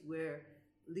AIDS where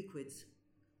liquids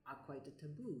are quite a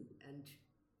taboo. And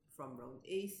from Ron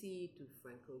Acey to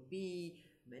Franco B,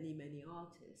 many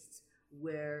artists,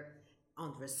 where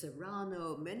Andres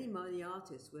Serrano, many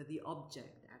artists were the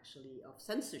object actually of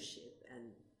censorship,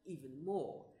 and even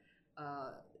more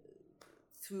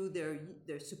through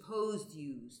their supposed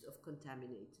use of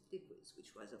contaminated liquids,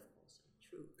 which was of course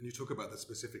untrue. And you talk about the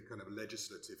specific kind of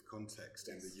legislative context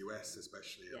in the US,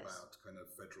 especially Yes. about kind of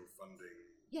federal funding.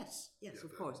 Yes,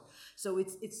 of course. So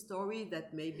it's story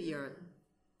that maybe are.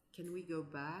 Can we go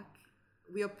back?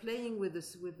 We are playing with the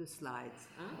slides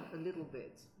a little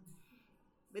bit,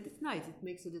 but it's nice. It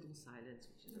makes a little silence,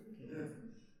 which is okay.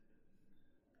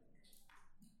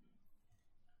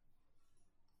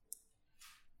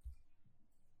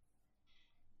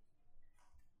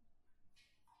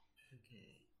 Okay,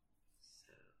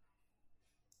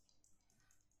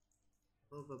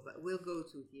 so we'll go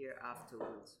to here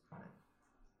afterwards.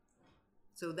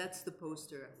 So that's the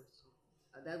poster I was.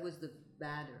 That was the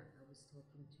banner I was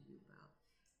talking to you about.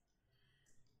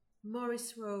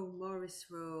 Maurice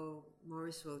Rowe,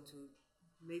 to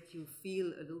make you feel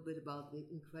a little bit about the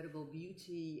incredible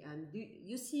beauty, and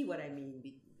you see what I mean.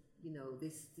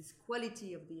 This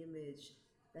quality of the image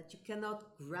that you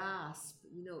cannot grasp.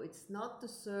 It's not the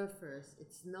surface,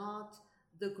 it's not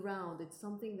the ground. It's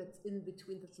something that's in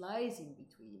between, that lies in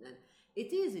between, and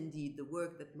it is indeed the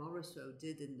work that Maurice Rowe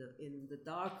did in the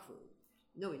dark room.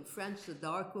 In French, the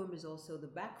dark room is also the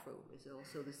back room, is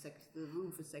also the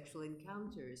room for sexual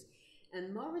encounters.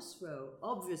 And Maurice Rowe,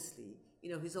 obviously,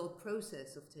 his whole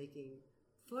process of taking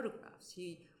photographs,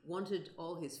 he wanted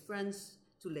all his friends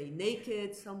to lay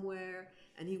naked somewhere,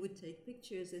 and he would take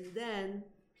pictures, and then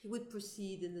he would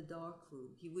proceed in the dark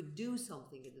room. He would do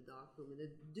something in the dark room, and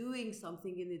doing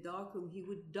something in the dark room, he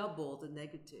would double the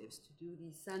negatives to do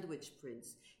these sandwich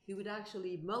prints. He would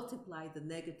actually multiply the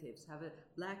negatives, have a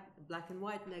black and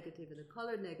white negative and a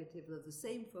color negative of the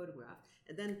same photograph,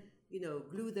 and then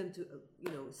glue them to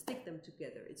stick them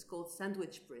together. It's called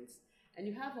sandwich prints. And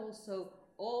you have also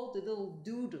all the little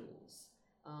doodles,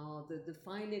 the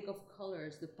finding of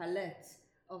colors, the palette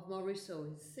of Maurice Rowe,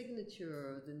 his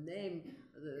signature,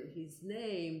 his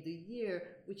name, the year,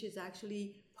 which is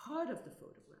actually part of the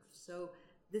photograph. So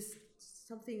this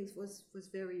something was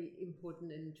very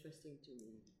important and interesting to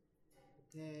me.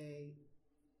 Okay,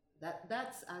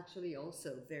 that's actually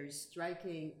also very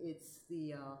striking. It's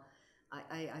the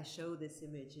I show this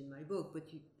image in my book,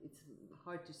 but it's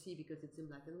hard to see because it's in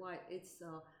black and white. It's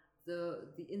the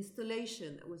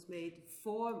installation that was made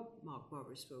for Mark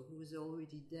Mothersbaugh, who was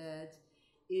already dead,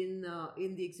 in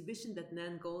the exhibition that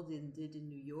Nan Goldin did in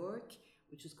New York,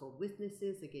 which was called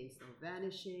Witnesses Against Our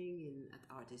Vanishing at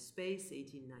Artist Space,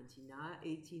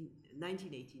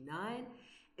 1989.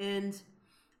 And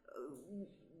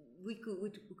we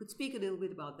could speak a little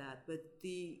bit about that, but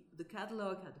the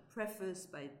catalog had a preface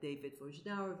by David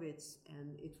Wojnarowicz,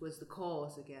 and it was the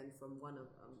cause again from one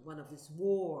of this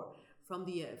war from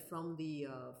the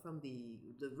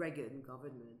Reagan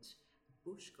government,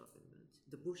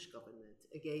 the Bush government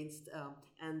against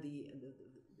and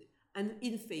an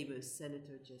infamous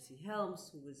Senator Jesse Helms,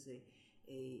 who was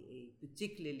a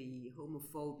particularly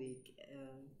homophobic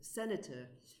senator,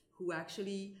 who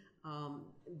actually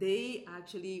they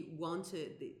actually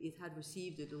wanted, it had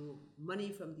received a little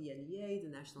money from the NEA, the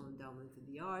National Endowment for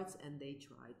the Arts, and they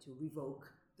tried to revoke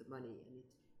the money. And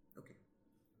okay,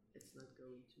 let's not go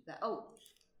into that.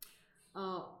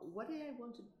 What did I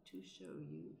wanted to show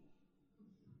you?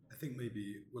 I think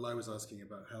maybe, well, I was asking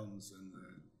about Helms and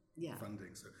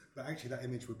funding, so, but actually that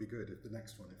image would be good if the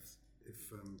next one,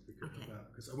 if we could have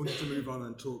that, because I wanted to move on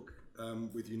and talk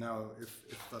with you now, if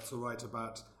that's all right,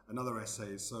 about another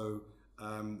essay. So,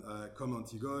 Comme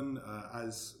Antigone,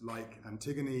 as like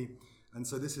Antigone, and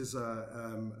so this is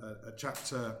a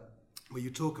chapter where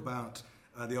you talk about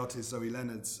the artist Zoe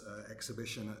Leonard's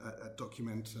exhibition at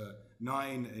Document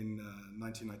 9 in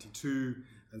 1992,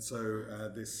 and so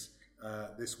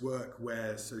this work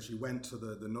where, so she went to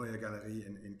the Neue Galerie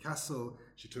in Kassel,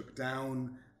 she took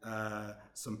down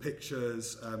some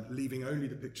pictures, leaving only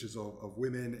the pictures of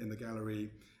women in the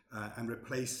gallery, and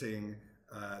replacing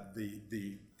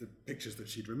the pictures that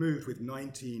she'd removed with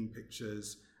 19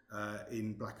 pictures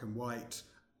in black and white,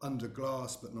 under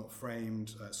glass but not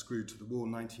framed, screwed to the wall,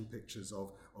 19 pictures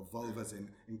of vulvas in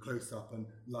close-up and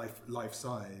life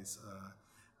size.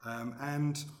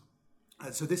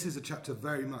 So this is a chapter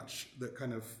very much that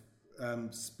kind of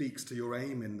speaks to your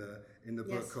aim in the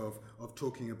book of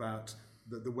talking about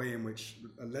the way in which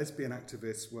lesbian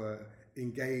activists were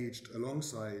engaged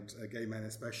alongside gay men,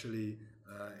 especially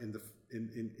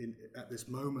at this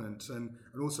moment, and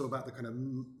also about the kind of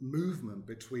movement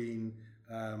between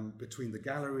the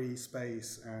gallery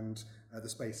space and the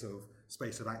space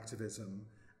of activism.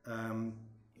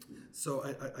 So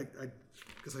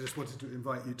because I just wanted to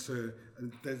invite you to,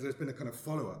 and there's been a kind of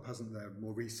follow-up, hasn't there,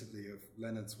 more recently, of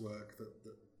Leonard's work that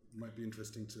might be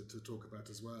interesting to talk about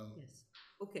as well. Yes.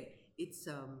 Okay. It's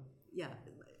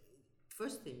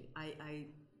First thing,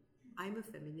 I'm a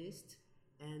feminist,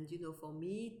 and for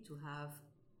me to have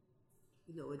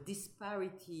a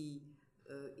disparity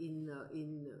in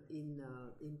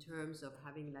terms of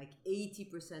having like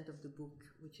 80% of the book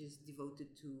which is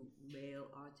devoted to male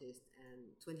artists and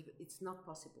 20%, it's not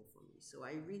possible for me. So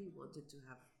I really wanted to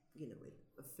have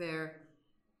a fair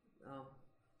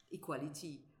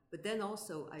equality. But then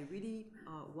also I really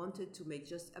wanted to make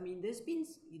there's been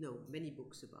many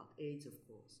books about AIDS, of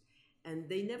course, and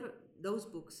those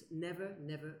books never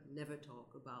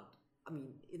talk about,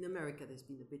 in America there's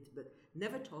been a bit, but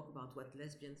never talk about what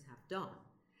lesbians have done.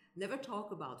 Never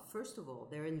talk about, first of all,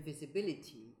 their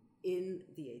invisibility in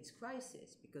the AIDS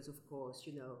crisis, because of course,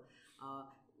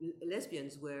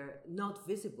 lesbians were not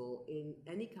visible in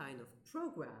any kind of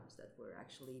programs that were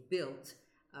actually built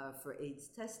for AIDS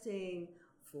testing,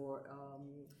 for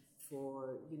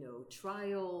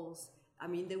trials.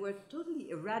 They were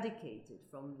totally eradicated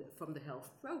from the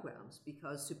health programs,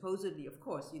 because supposedly, of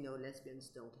course, lesbians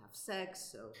don't have sex,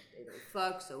 so they don't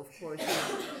fuck, so of course,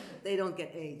 they don't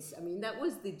get AIDS. That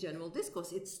was the general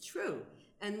discourse. It's true.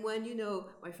 And when,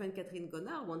 my friend Catherine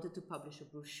Gonard wanted to publish a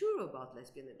brochure about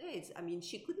lesbian and AIDS,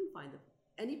 she couldn't find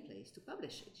any place to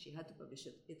publish it. She had to publish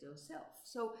it herself.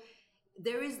 So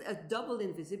there is a double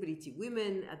invisibility.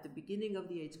 Women at the beginning of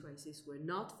the AIDS crisis were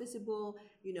not visible.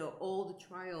 All the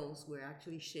trials were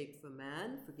actually shaped for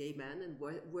gay men, and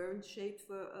weren't shaped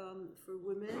for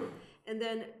women. And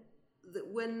then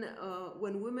when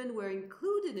women were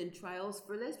included in trials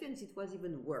for lesbians, it was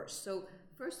even worse. So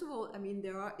first of all, they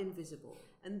are invisible,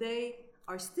 and they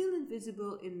are still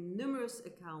invisible in numerous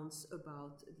accounts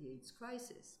about the AIDS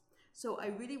crisis. So I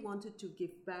really wanted to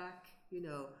give back,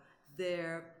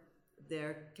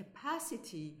 their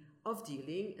capacity of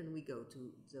dealing, and we go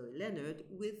to Zoe Leonard,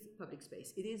 with public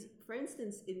space. It is, for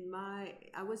instance,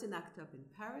 I was an actor up in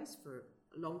Paris for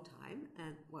a long time,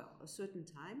 and a certain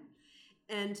time,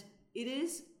 and it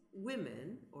is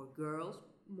women or girls,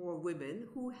 more women,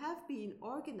 who have been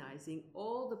organizing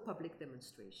all the public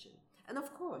demonstration. And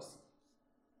of course,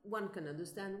 one can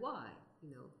understand why.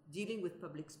 dealing with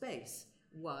public space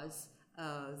was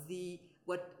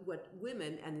what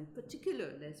women, and in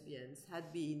particular lesbians,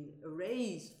 had been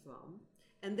erased from,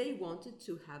 and they wanted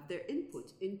to have their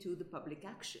input into the public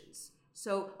actions.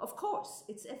 So, of course,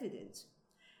 it's evident.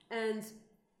 And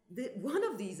one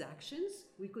of these actions,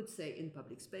 we could say in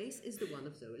public space, is the one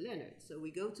of Zoe Leonard. So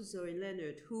we go to Zoe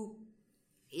Leonard, who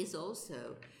is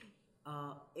also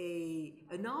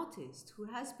an artist who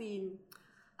has been,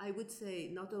 I would say,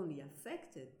 not only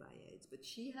affected by AIDS, but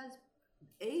she has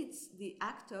AIDS. The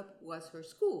ACT UP was her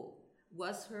school,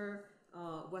 was her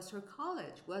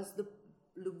college, was the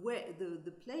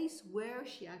place where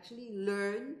she actually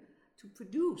learned to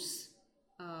produce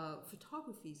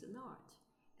photographies and art.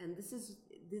 And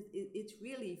it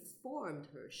really formed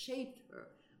her, shaped her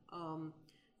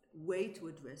way to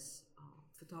address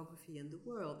photography in the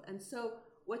world. And so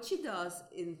what she does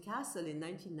in Kassel in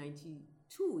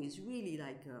 1992 is really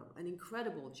like an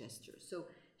incredible gesture. So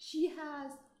she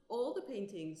has all the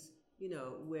paintings,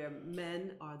 where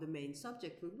men are the main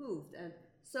subject removed. And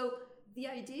so the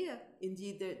idea,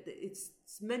 indeed, it's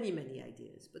many, many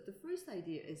ideas. But the first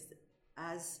idea is,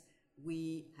 as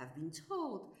we have been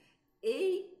told,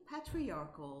 a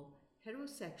patriarchal,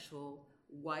 heterosexual,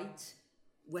 white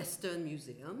Western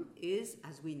museum is,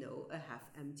 as we know, a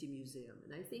half-empty museum.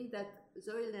 And I think that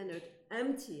Zoe Leonard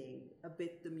emptying a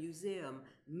bit the museum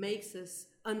makes us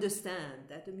understand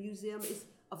that a museum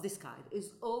of this kind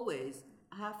is always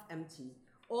half-empty,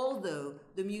 although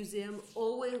the museum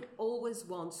always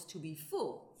wants to be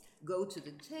full. Go to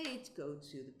the Tate, go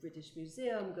to the British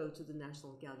Museum, go to the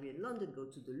National Gallery in London, go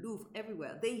to the Louvre,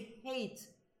 everywhere. They hate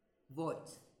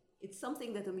void. It's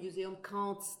something that a museum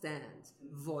can't stand,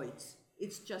 void.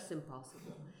 It's just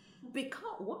impossible.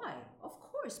 Why? Of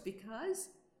course, because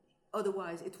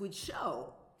otherwise it would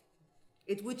show.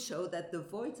 It would show that the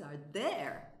voids are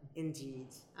there,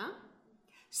 indeed. Huh?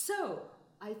 So,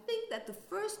 I think that the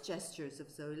first gestures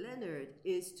of Zoe Leonard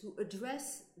is to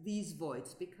address these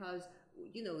voids, because,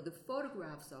 the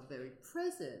photographs are very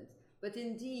present, but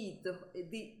indeed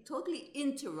they totally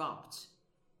interrupt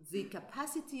the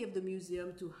capacity of the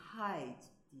museum to hide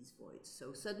these voids.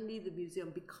 So suddenly the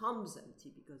museum becomes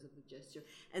empty because of the gesture.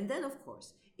 And then, of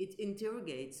course, it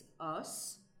interrogates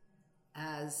us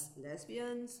as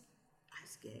lesbians,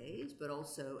 as gays, but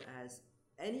also as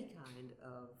any kind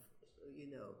of,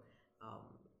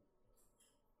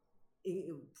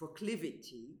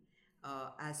 proclivity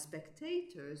as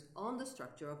spectators on the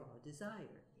structure of our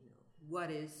desire.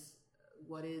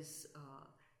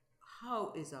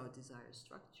 How is our desire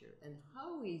structured, and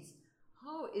how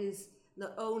is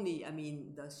not only,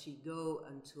 does she go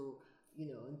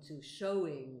into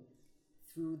showing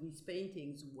through these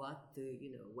paintings what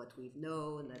we've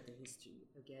known, that the history,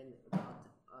 again, about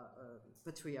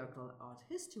patriarchal art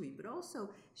history, but also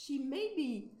she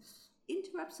maybe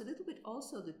interrupts a little bit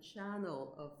also the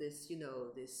channel of this,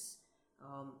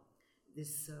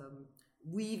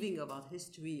 weaving of art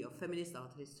history, of feminist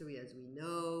art history, as we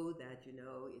know, that,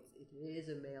 it is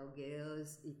a male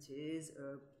gaze, it is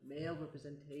a male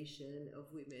representation of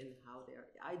women, how they're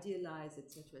idealized,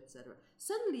 etc., etc.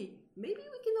 Suddenly, maybe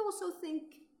we can also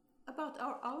think about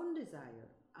our own desire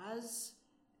as,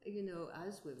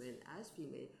 as women, as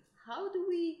female. How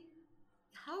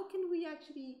can we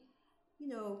actually,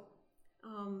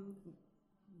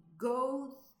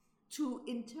 go to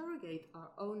interrogate our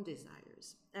own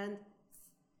desires? And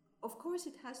of course,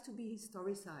 it has to be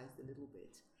historicized a little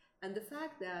bit. And the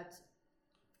fact that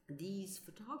these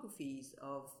photographies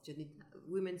of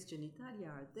women's genitalia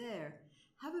are there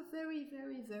have a very,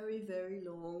 very, very, very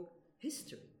long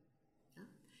history.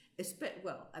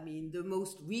 The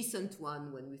most recent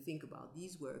one, when we think about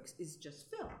these works, is just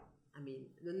film.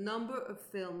 The number of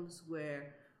films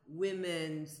where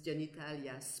women's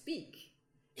genitalia speak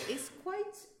is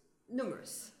quite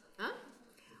numerous.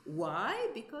 Why?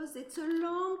 Because it's a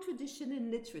long tradition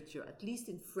in literature, at least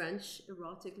in French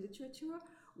erotic literature,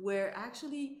 where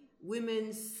actually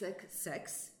women's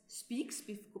sex speaks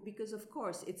because, of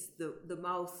course, it's the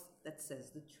mouth that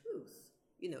says the truth.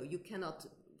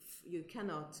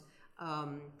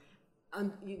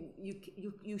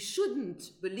 You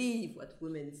shouldn't believe what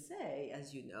women say,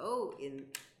 as you know,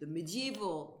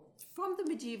 from the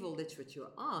medieval literature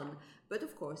on. But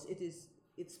of course,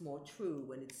 it's more true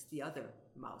when it's the other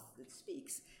mouth that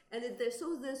speaks. And there's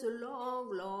a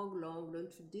long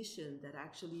tradition that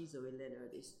actually Zoe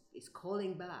Leonard is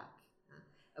calling back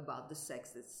about the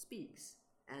sex that speaks.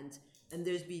 And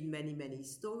there's been many, many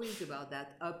stories about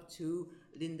that, up to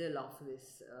Linda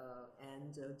Lovelace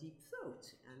and Deep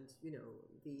Throat. And,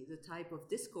 the type of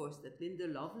discourse that Linda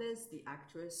Lovelace, the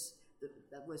actress,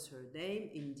 that was her name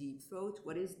in Deep Throat.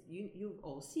 What is you've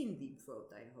all seen Deep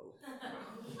Throat, I hope.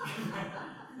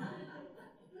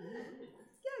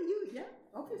 Yeah,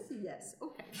 obviously yes.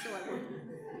 Okay,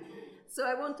 so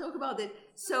I won't talk about it.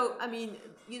 So I mean,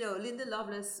 Linda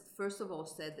Lovelace first of all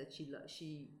said that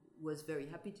she was very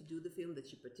happy to do the film, that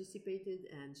she participated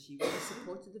and she really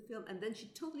supported the film, and then she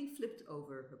totally flipped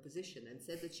over her position and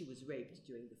said that she was raped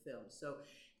during the film. So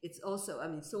it's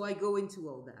also, so I go into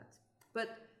all that.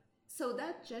 But so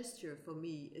that gesture for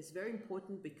me is very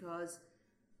important because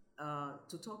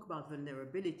to talk about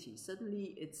vulnerability,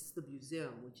 suddenly it's the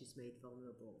museum which is made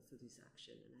vulnerable through this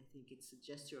action, and I think it's a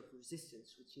gesture of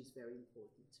resistance which is very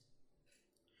important.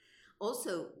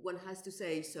 Also, one has to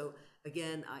say, so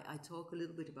again, I talk a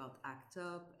little bit about ACT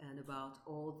UP and about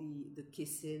all the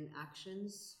kissing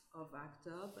actions of ACT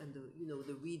UP and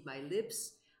the read my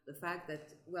lips, the fact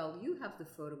that, well, you have the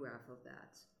photograph of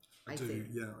that. I do,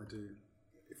 yeah, I do,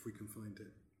 if we can find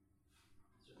it.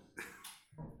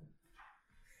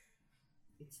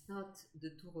 It's not de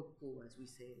tout repos, as we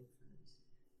say in France.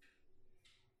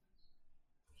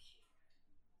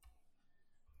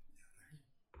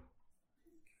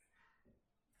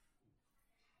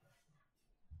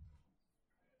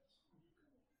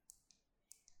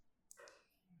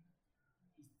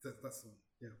 That's the one,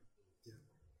 yeah.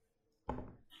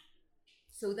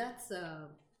 So that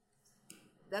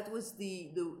was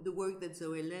the work that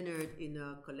Zoe Leonard in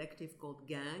a collective called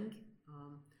Gang,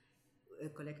 a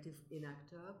collective in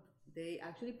ACT UP, they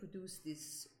actually produced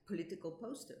this political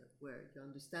poster where you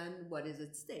understand what is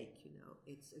at stake.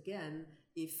 It's again,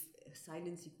 if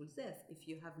silence equals death, if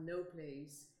you have no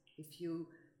place, if you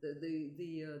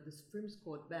the Supreme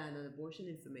Court ban on abortion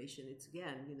information, it's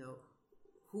again,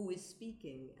 who is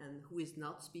speaking and who is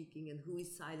not speaking and who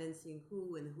is silencing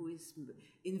who and who is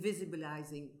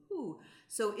invisibilizing who.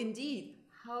 So indeed,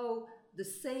 how the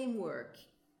same work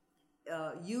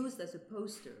used as a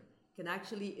poster can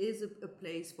actually is a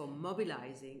place for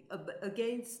mobilizing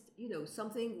against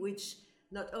something which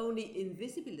not only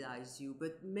invisibilizes you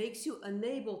but makes you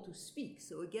unable to speak.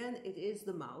 So again, it is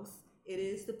the mouth, it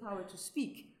is the power to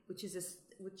speak which is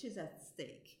at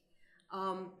stake.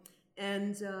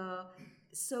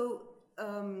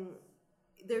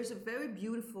 There's a very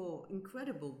beautiful,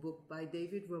 incredible book by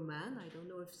David Roman. I don't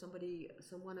know if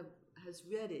someone has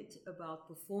read it, about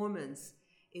performance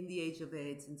in the age of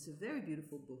AIDS. And it's a very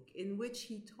beautiful book in which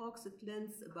he talks at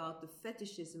length about the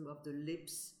fetishism of the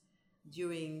lips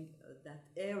during that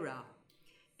era.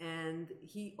 And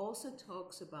he also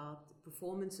talks about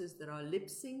performances that are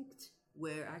lip-synced,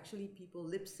 where actually people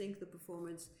lip-sync the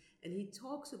performance. And he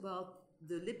talks about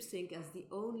the lip sync as the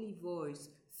only voice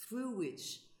through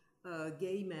which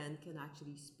gay men can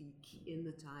actually speak in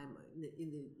the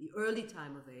early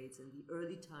time of AIDS and the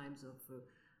early times of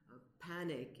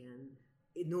panic and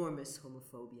enormous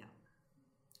homophobia.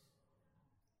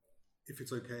 If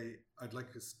it's okay, I'd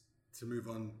like us to move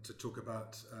on to talk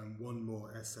about one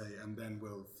more essay, and then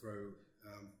we'll throw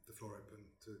the floor open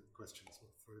to questions.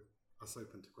 We'll throw us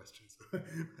open to questions.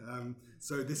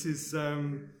 So this is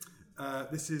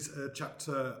a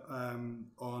chapter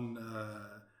on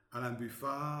Alain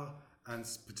Buffard, and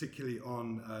particularly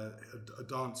on a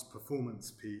dance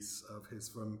performance piece of his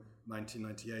from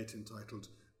 1998 entitled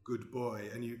Good Boy.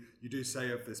 And you do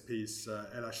say of this piece,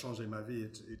 Elle a changé ma vie,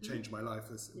 it changed my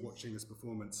life, watching this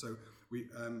performance. So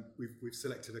we've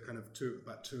selected a kind of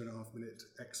about 2.5 minute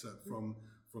excerpt from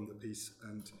the piece,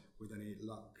 and with any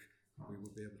luck, we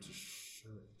will be able to show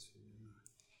it to you.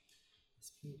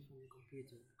 Speak from the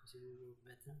computer because it will work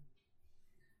better.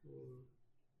 Or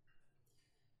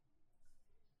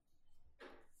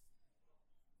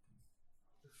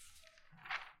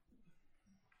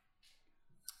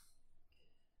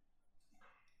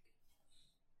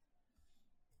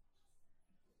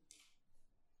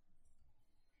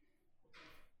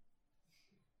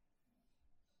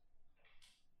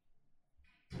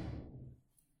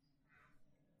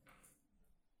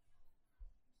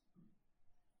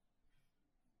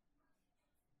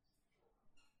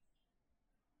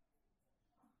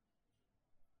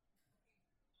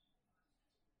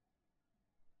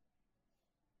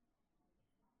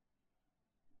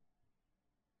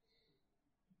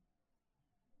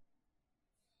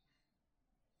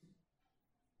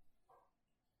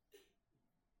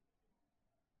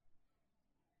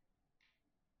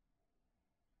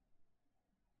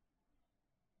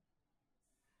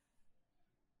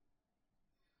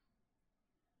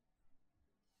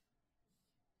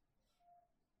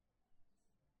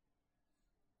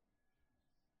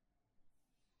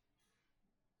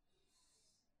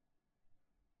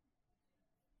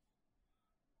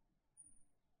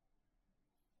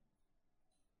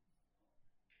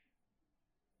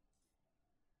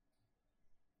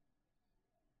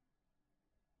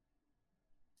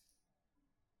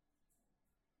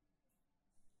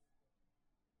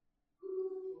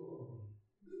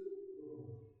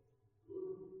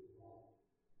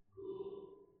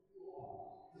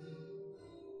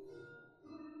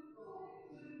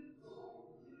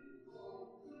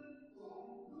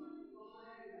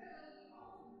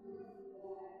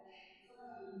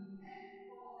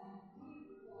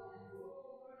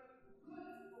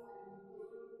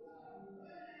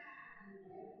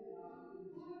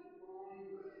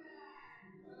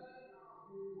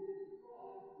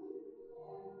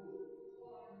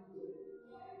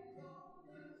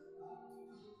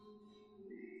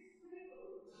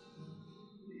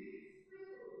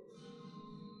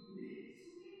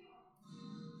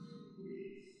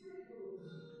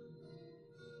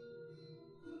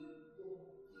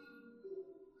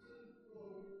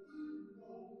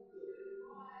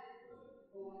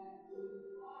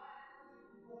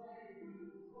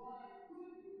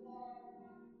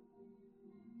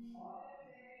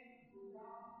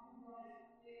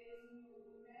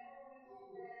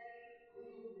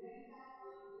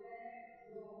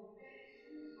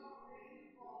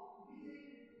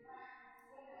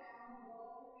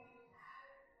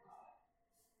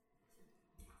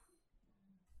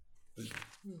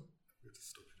We have to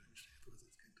stop it actually, otherwise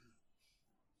it's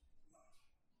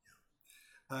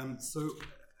going to. So,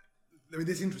 I mean,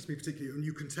 this interests me particularly when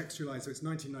you contextualize. So it's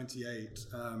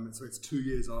 1998, so it's 2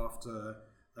 years after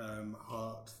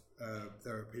heart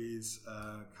therapies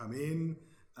come in,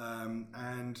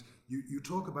 and you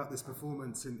talk about this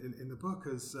performance in the book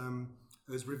as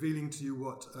revealing to you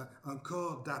what un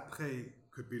corps d'après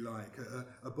could be like,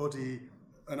 a body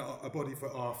for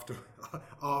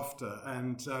after,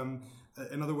 and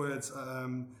in other words,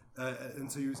 and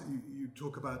so you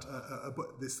talk about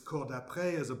this corps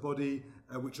d'après as a body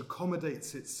which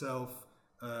accommodates itself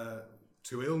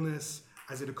to illness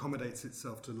as it accommodates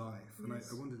itself to life. And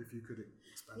I wondered if you could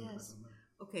expand on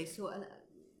that. Okay, so a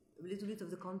little bit of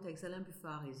the context. Alain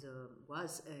Buffard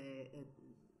was a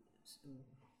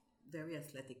very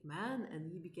athletic man, and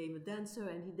he became a dancer,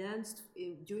 and he danced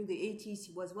during the 80s.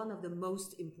 He was one of the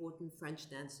most important French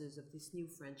dancers of this new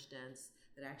French dance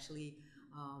that actually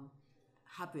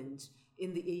happened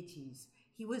in the 80s.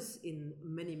 He was in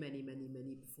many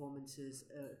performances,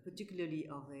 particularly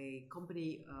of a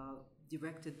company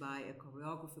directed by a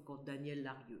choreographer called Daniel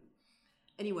Larieux.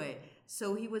 Anyway,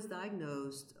 so he was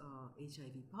diagnosed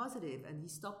HIV positive, and he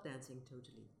stopped dancing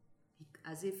totally,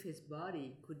 as if his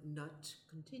body could not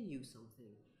continue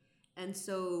something. And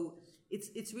so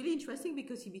it's really interesting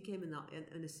because he became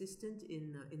an assistant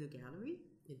in a gallery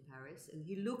in Paris, and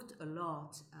he looked a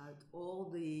lot at all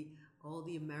the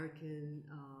American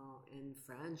and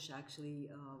French actually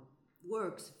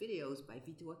works, videos by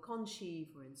Vito Acconci,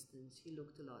 for instance. He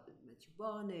looked a lot at Mathieu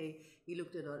Barnet. He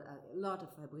looked at a lot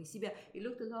of Fabrice Hibert. He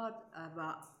looked a lot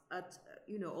at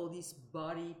all these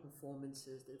body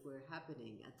performances that were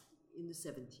happening in the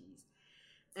 70s.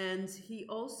 And he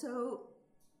also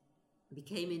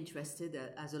became interested,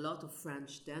 as a lot of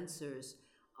French dancers,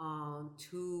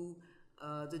 to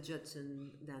the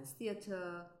Judson Dance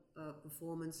Theatre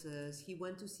performances. He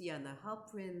went to see Anna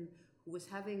Halprin, who was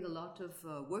having a lot of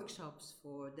workshops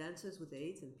for dancers with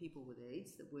AIDS and people with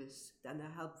AIDS. Anna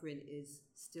Halprin is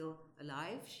still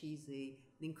alive. She's an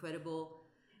incredible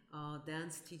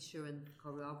dance teacher and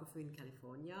choreographer in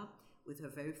California, with her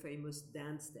very famous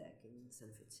dance deck in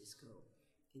San Francisco,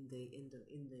 in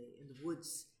the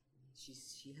woods.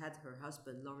 She had her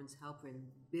husband Lawrence Halprin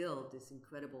build this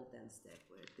incredible dance deck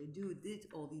where they did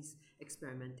all these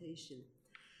experimentation.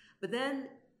 But then,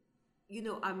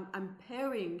 I'm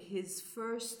pairing his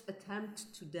first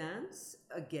attempt to dance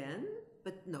again,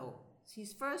 but no,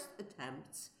 his first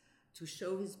attempts to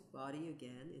show his body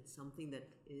again. It's something that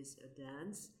is a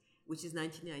dance, which is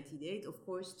 1998, of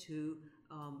course, to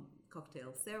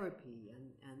cocktail therapy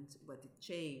and what it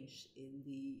changed in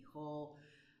the whole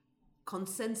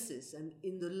consensus and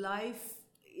in the life,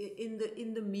 in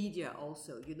the media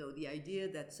also. The idea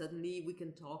that suddenly we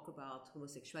can talk about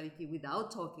homosexuality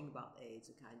without talking about AIDS,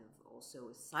 a kind of also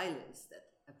a silence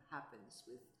that happens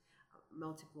with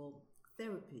multiple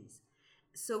therapies.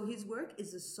 So his work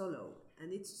is a solo,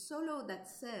 and it's a solo that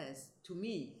says to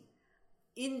me,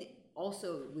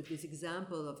 also with this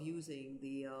example of using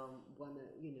the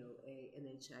an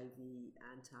HIV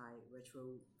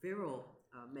antiretroviral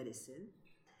medicine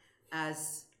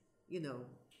as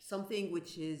something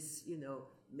which is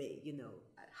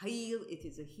heal. It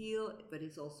is a heal, but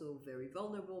it's also very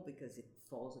vulnerable because it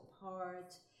falls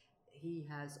apart. He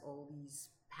has all these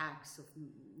packs of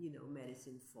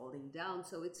medicine falling down.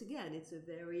 So it's a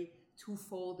very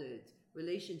two-folded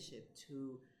relationship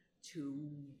to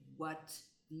what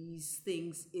these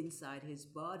things inside his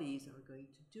bodies are going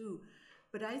to do.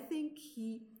 But I think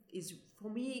he is, for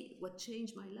me, what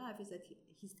changed my life is that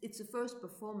it's the first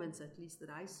performance, at least that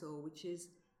I saw, which is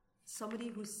somebody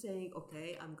who's saying,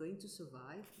 okay, I'm going to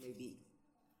survive, maybe,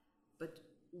 but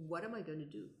what am I going to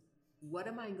do? What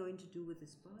am I going to do with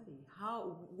this body?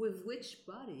 With which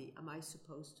body am I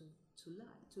supposed to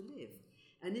live?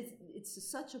 And it's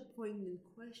such a poignant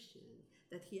question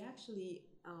that he actually,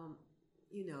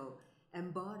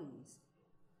 embodies.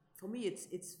 For me,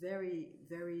 it's very,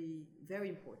 very, very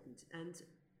important. And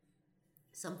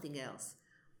something else.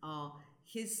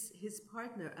 His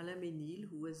partner, Alain Ménil,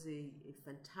 who was a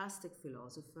fantastic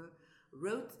philosopher,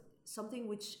 wrote something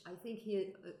which I think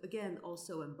he, again,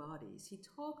 also embodies.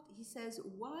 He says,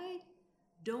 why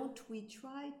don't we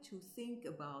try to think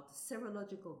about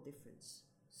serological difference?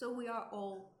 So we are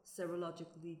all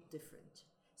serologically different.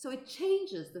 So it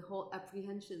changes the whole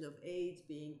apprehension of AIDS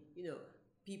being,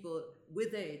 people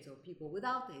with AIDS or people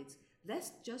without AIDS.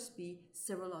 Let's just be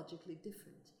serologically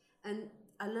different. And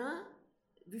Alain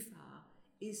Buffard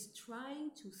is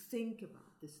trying to think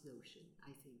about this notion,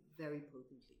 I think, very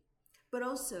potently. But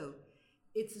also,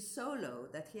 it's a solo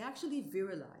that he actually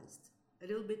viralized. a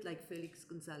little bit like Felix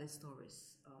Gonzalez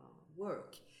Torres'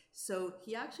 work. So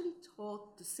he actually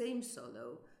taught the same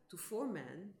solo to 4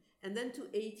 men and then to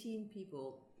 18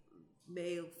 people,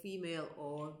 male, female,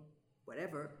 or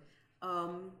whatever,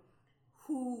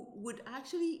 who would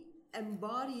actually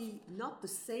embody not the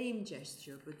same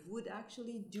gesture, but would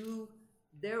actually do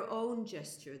their own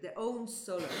gesture, their own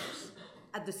solos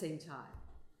at the same time.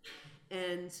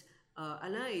 And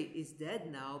Alain is dead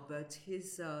now, but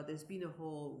there's been a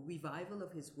whole revival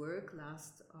of his work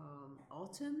last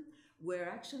autumn, where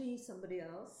actually somebody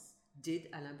else did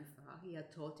Alain Buffard. He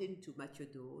had taught him to Mathieu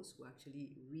Dose, who actually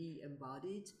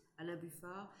re-embodied Alain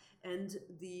Buffard, and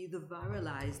the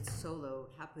viralized solo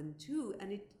happened too,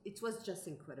 and it was just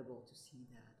incredible to see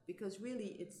that, because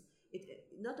really it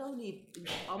not only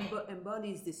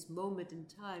embodies this moment in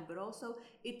time, but also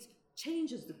it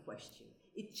changes the question.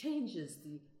 It changes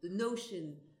the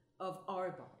notion of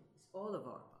our bodies, all of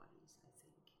our bodies, I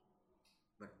think.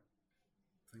 Right.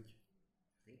 Thank you.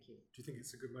 Thank you. Do you think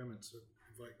it's a good moment to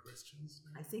invite questions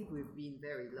now? I think we've been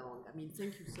very long. I mean,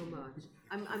 thank you so much.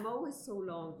 I'm always so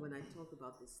long when I talk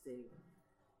about this thing.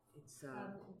 It's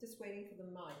just waiting for the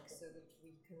mic so that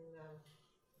we can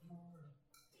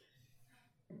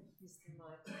use the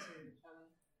mic to.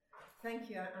 Thank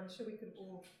you. I'm sure we could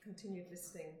all continue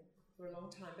listening for a long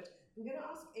time, but I'm going to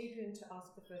ask Adrian to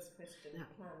ask the first question. Yeah.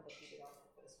 Plan that he would ask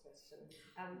the first question,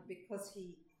 because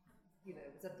he,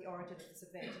 was at the origin of this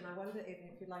event, and I wonder,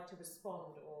 Adrian, if you'd like to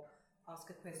respond or ask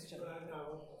a question. No, I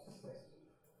want to ask a question.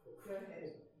 Go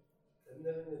ahead.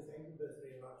 No, thank you both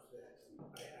very much for that.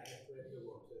 I have to echo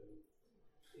what is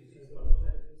one.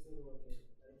 Is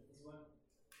one.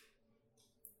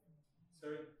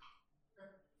 Sorry.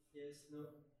 Yes. No.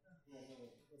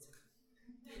 It's okay.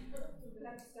 We'll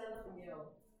have to stand up and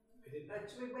yell.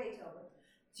 Should we wait, Albert?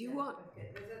 Do you want?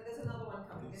 Okay. There's another one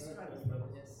coming. Let's try this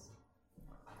one. Yes.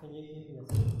 Can you hear me?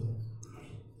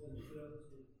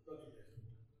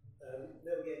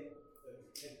 No, again,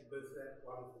 thank you both for that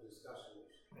wonderful discussion,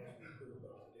 which actually could have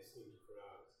gone listening to for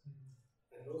hours.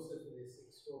 And also for this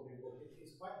extraordinary book.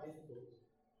 It's quite difficult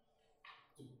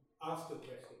to ask a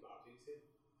question about it.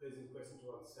 It's posing a question to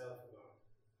oneself about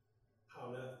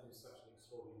how on earth did such an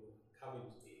extraordinary book come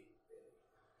into being.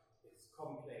 It's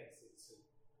complex, it's a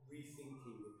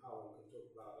rethinking of how one can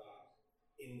talk about art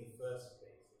in the first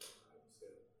place. So,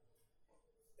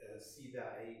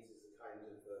 Sida AIDS is a kind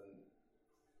of,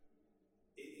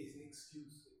 it is an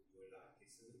excuse, if you like.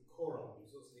 It's the core of it,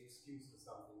 it's also an excuse for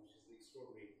something which is an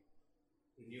extraordinary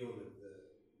renewal of the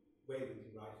way we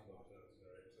can write about art in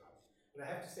our own time. And I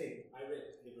have to say, I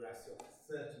read Libération for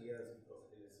 30 years because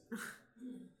of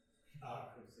Elizabeth's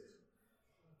art criticism.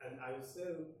 And I was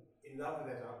so in love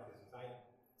with that art criticism, I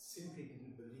simply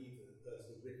didn't believe that the person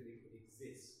who written it would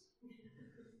exist.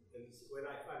 And when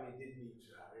I finally did meet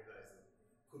her, I realized that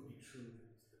it could be true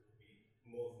that there could be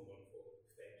more than one form of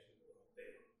perfection. Well,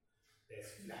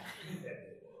 there's flat than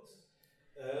there was.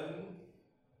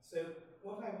 So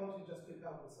what I wanted just to pick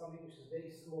up was something which is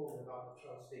very small about the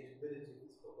translatability of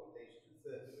this book on page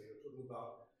 230, where you're talking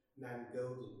about Nan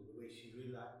Goldin, the way she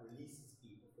releases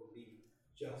people from being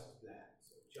just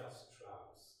blacks, or just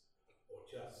trans, or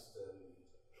just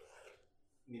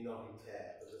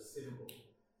minoritaire as a symbol,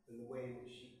 and the way in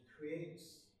which she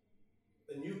creates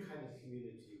a new kind of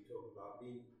community. You talk about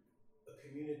being a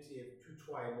community of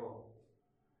tutoiement.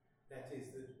 That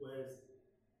is, that whereas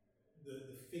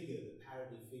the figure, the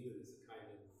parody figure, is a kind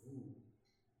of vous,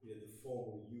 the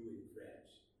formal you in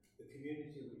French. The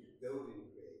community which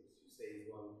Goldin creates, you say,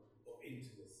 is one of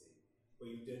intimacy,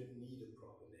 where you don't need a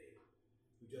proper name.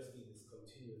 You just need this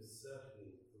continuous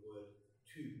circling of the word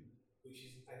tu, which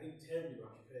is, I think, terribly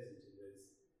much present in those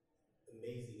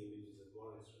amazing images of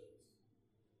Morris Rose.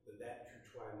 That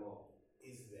tutoiement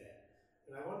is there.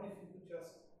 And I wonder if you could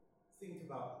just think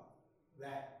about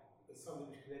that as something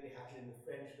which can only happen in the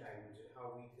French language, and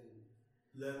how we can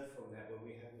learn from that when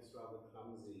we have this rather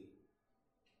clumsy,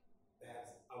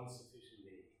 perhaps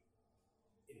insufficiently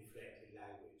inflected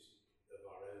language of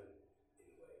our own, in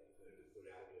a way, the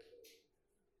anglophone.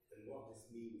 And what this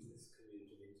means, this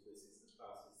community of intimacies that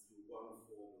passes through one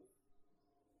form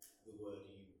of the word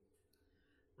you.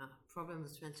 Problem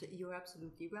with French. You're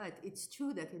absolutely right. It's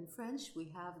true that in French we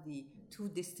have the two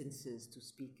distances to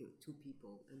speak to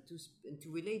people and to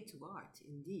relate to art.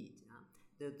 Indeed,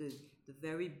 the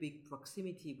very big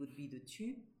proximity would be the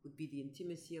tu, would be the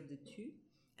intimacy of the tu,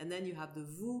 and then you have the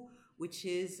vous, which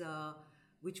is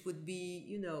which would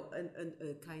be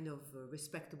a kind of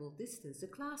respectable distance, a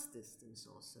class distance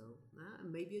also,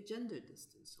 maybe a gender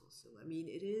distance also. I mean,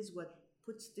 it is what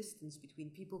puts distance between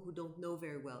people who don't know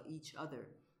very well each other.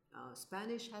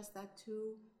 Spanish has that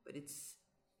too, but it's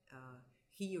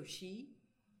he or she,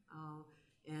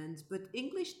 but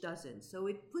English doesn't. So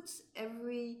it puts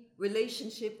every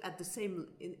relationship at the same,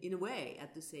 in a way,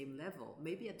 at the same level,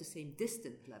 maybe at the same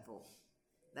distant level.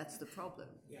 That's the problem.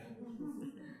 Yeah.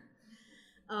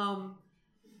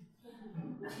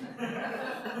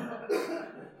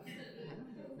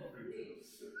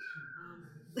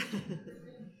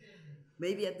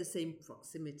 Maybe at the same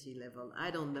proximity level. I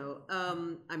don't know.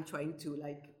 I'm trying to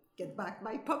get back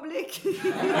my public.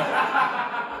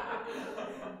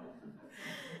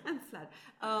 I'm flat.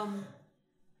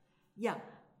 Yeah.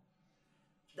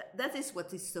 That is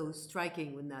what is so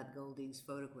striking with Nat Golding's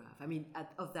photograph. I mean,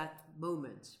 of that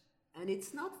moment. And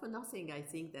it's not for nothing, I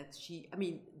think, that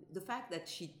the fact that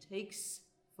she takes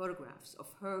photographs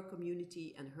of her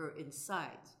community and her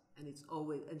inside, and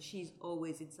she's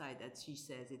always inside, that she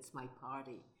says, it's my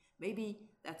party. Maybe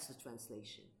that's the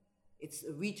translation. It's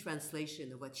a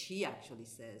retranslation of what she actually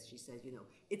says. She says,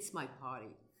 it's my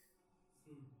party.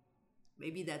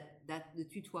 Maybe that the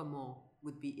tutoiement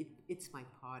would be, it's my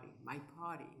party. But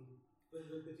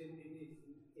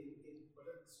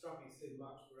what struck me so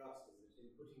much for us is that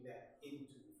in putting that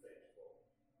into the French form,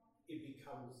 it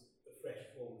becomes the fresh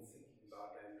form of thinking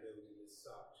about Van Golding as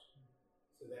such.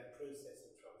 So that process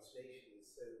of translation is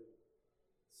so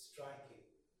striking.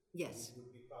 Yes. It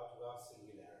would be part of our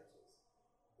singularities.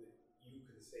 That you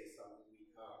can say something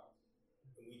we can't,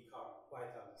 and we can't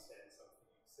quite understand something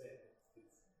you said.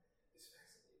 It's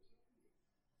fascinating.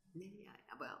 Maybe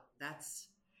that's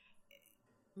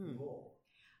More.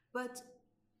 But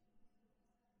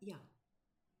yeah,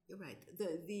 you're right.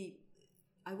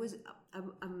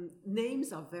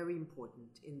 Names are very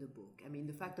important in the book. I mean,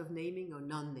 the fact of naming or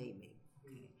non-naming.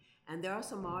 Okay, and there are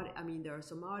some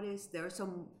artists. There are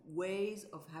some ways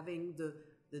of having the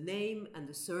name and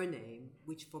the surname,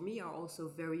 which for me are also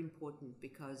very important,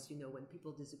 because when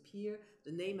people disappear,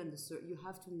 the name and you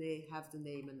have to have the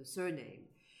name and the surname,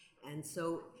 and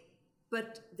so.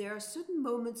 But there are certain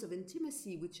moments of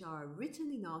intimacy which are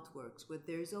written in artworks where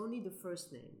there's only the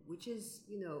first name, which is,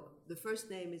 the first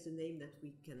name is a name that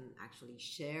we can actually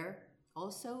share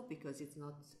also, because it's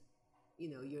not,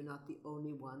 you're not the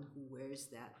only one who wears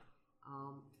that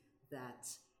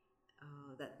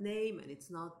name, and it's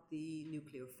not the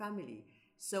nuclear family.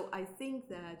 So I think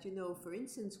that, for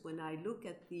instance, when I look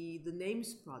at the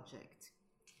Names Project,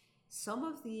 some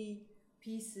of the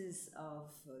pieces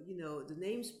of the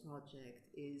Names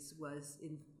Project was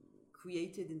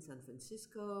created in San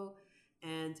Francisco,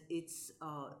 and it's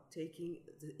taking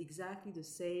exactly the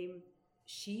same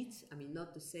sheet. I mean,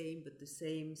 not the same, but the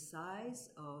same size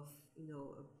of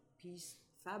a piece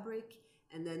fabric,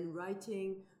 and then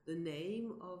writing the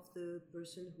name of the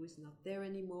person who is not there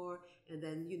anymore, and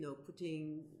then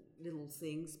putting little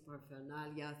things,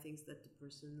 paraphernalia, things that the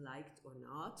person liked or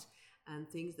not, and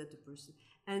things that the person.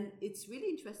 And it's really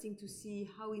interesting to see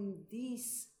how in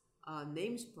these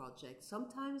Names projects,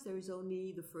 sometimes there is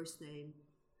only the first name,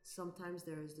 sometimes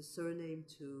there is the surname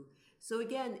too. So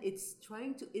again, it's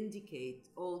trying to indicate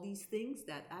all these things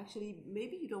that actually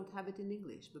maybe you don't have it in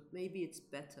English, but maybe it's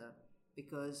better,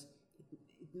 because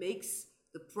it makes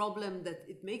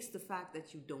the fact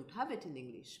that you don't have it in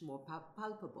English more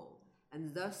palpable,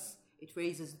 and thus it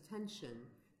raises attention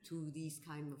to these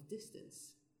kind of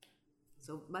distance.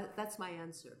 So that's my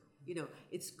answer.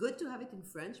 It's good to have it in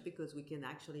French, because we can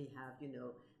actually have,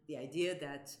 the idea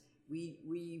that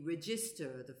we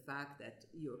register the fact that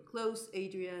you're close,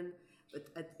 Adrian,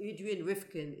 but Adrian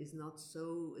Rifkin is not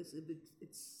so.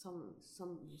 It's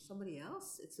somebody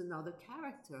else. It's another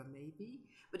character maybe.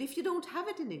 But if you don't have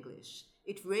it in English,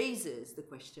 it raises the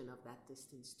question of that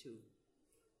distance too.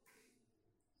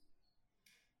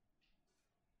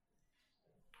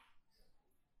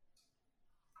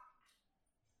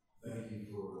 Thank you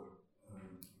for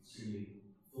extremely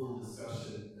full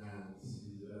discussion, and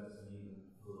Elisabeth, and even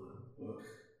for the book.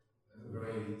 And a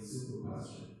very simple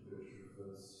question, which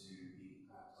refers to the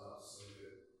act of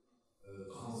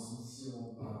transmission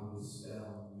par le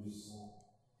sperme, le sang,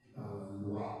 et par la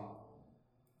loi.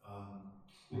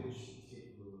 Which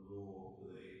particular law do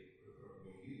they refer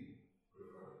to?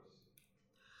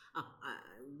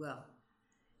 Well,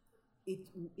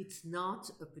 it's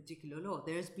not a particular law.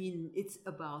 It's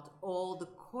about all the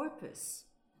corpus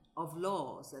of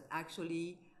laws that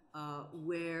actually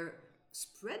were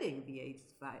spreading the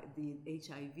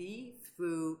HIV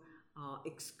through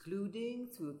excluding,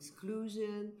 through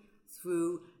exclusion,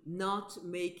 through not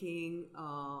making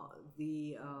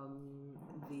the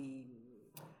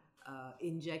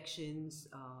injection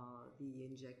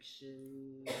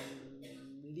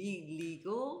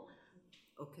legal.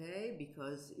 okay,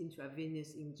 because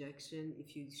intravenous injection,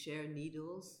 if you share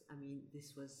needles, I mean,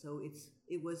 this was so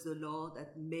it was the law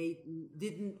that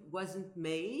wasn't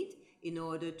made in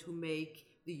order to make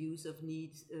the use of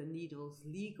needles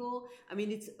legal. I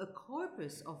mean, it's a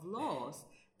corpus of laws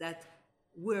that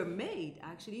were made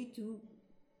actually to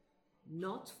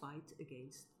not fight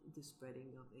against the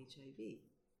spreading of HIV.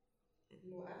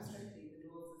 More abstractly, the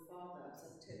law of the father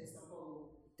subtends the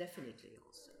whole.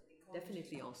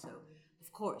 Definitely also.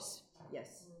 Of course,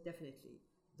 yes, definitely.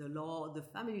 The law, the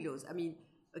family laws. I mean,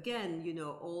 again, you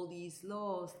know, all these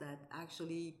laws that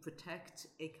actually protect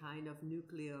a kind of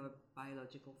nuclear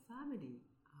biological family.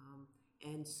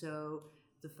 And so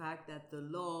the fact that the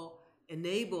law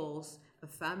enables a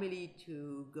family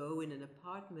to go in an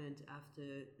apartment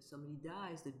after somebody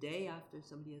dies, the day after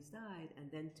somebody has died, and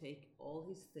then take all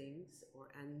his things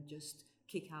and just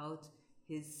kick out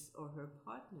his or her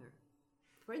partner.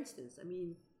 For instance, I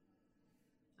mean,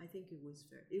 I think it was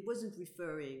fair. It wasn't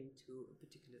referring to a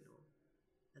particular law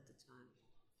at the time.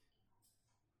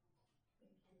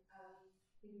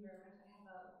 Thank you very much. I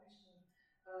have a question.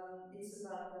 It's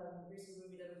about recent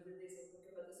movie that was released, I think,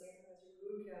 about the same time as your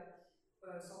book,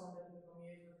 Sans rendez-vous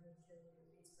parmi les 110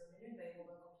 beats per minute by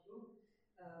Robert Campillo,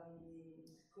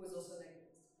 who was also an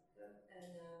activist.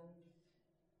 And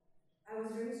I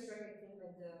was very struck, I think,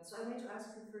 when so I wanted to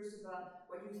ask you first about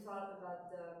what you thought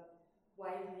about the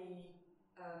widely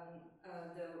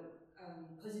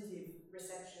positive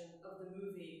reception of the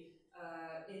movie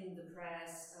in the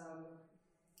press,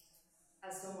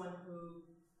 as someone who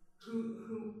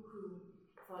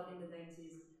thought in the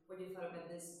 90s, what you thought about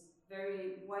this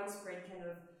very widespread kind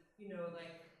of, you know,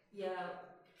 like, yeah,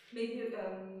 maybe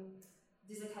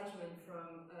disattachment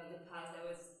from the past, that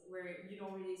was where you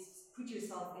don't really put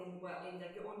yourself in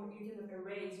like your own, you kind of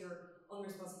erase your own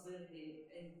responsibility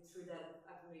through that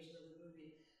affirmation of the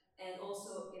movie. And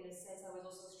also, in a sense, I was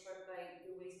also struck by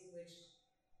the ways in which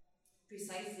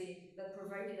precisely that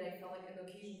provided, I felt like, an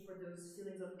occasion for those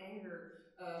feelings of anger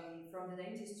from the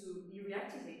 90s to be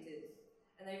reactivated.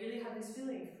 And I really had this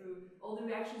feeling through all the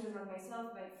reactions around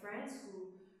myself, my friends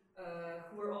who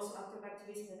were also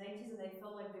activists in the 90s, and I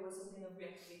felt like there was some kind of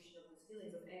reactivation of those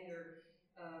feelings of anger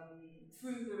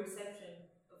through the reception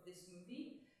of this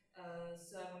movie.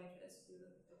 So I wanted to ask you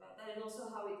about that, and also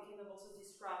how it kind of also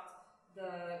disrupt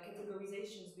the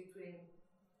categorizations between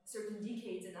certain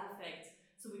decades and affect.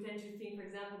 So we tend to think, for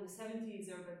example, the 70s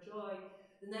are about joy,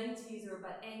 the 90s are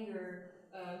about anger,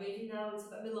 maybe now it's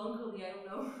about melancholy, I don't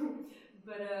know.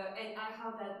 But and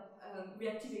how that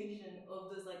reactivation of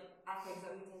those like affects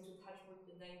that we tend to attach more to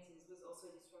the 90s was also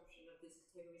a disruption of this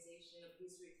categorization of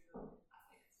history through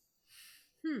affects.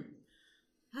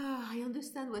 I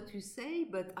understand what you say,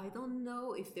 but I don't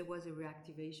know if there was a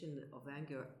reactivation of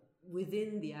anger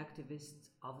within the activists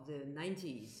of the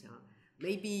 90s.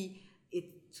 Maybe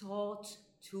it taught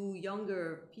to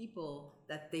younger people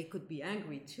that they could be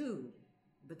angry too,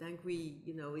 but angry,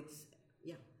 you know, it's,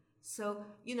 yeah. So,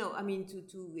 you know, I mean,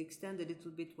 to extend a little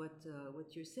bit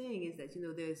what you're saying is that, you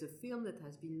know, there's a film that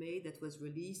has been made that was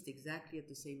released exactly at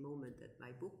the same moment that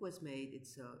my book was made.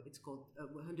 It's called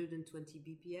 120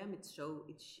 BPM. It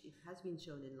has been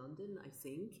shown in London, I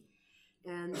think,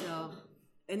 and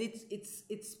it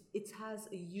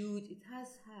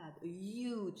has had a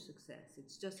huge success.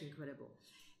 It's just incredible.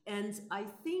 And I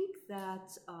think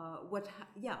that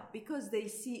because they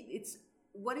see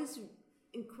what is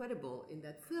incredible in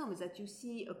that film is that you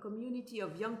see a community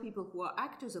of young people who are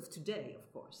actors of today, of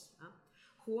course,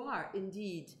 who are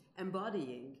indeed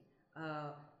embodying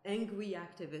angry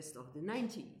activists of the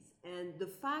 90s. And the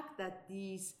fact that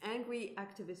these angry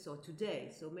activists are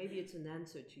today, so maybe it's an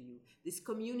answer to you, this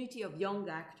community of young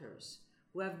actors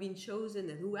who have been chosen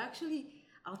and who actually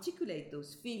articulate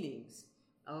those feelings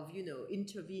of, you know,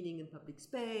 intervening in public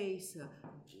space,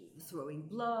 throwing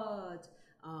blood,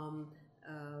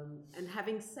 and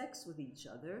having sex with each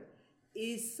other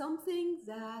is something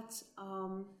that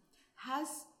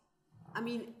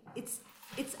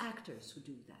it's actors who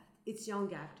do that. It's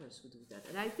young actors who do that.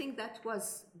 And I think that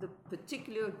was the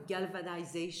particular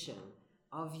galvanization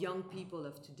of young people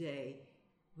of today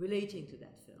relating to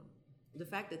that film. The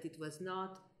fact that it was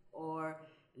not or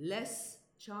less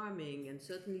charming and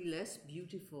certainly less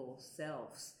beautiful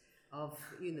selves of,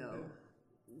 you know,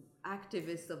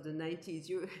 activists of the 90s.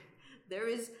 There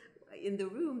is, in the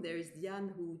room, there is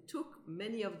Diane who took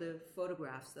many of the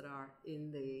photographs that are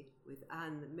with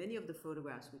Anne, many of the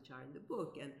photographs which are in the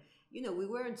book. And, you know, we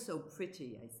weren't so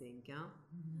pretty, I think, huh?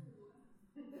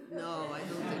 No, I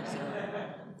don't think so.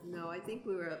 No, I think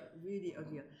we were really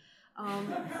ugly.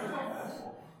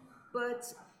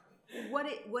 But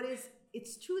what is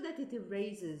it's true that it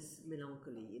erases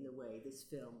melancholy in a way, this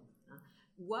film.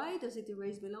 Why does it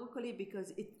erase melancholy?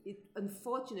 Because it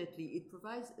unfortunately, it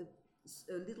provides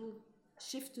a little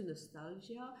shift to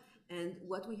nostalgia. And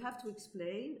what we have to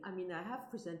explain, I mean, I have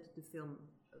presented the film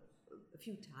a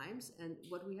few times, and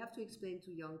what we have to explain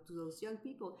to those young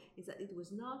people is that it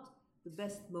was not the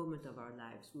best moment of our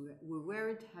lives. We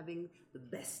weren't having the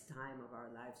best time of our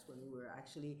lives when we were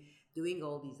actually doing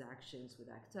all these actions with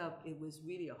ACT UP. It was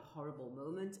really a horrible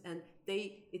moment, and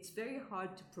it's very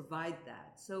hard to provide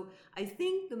that. So I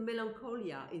think the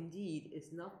melancholia indeed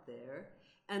is not there,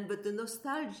 but the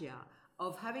nostalgia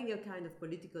of having a kind of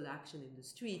political action in the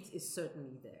streets is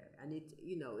certainly there, and it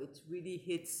really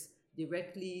hits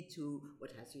directly to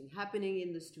what has been happening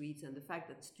in the streets, and the fact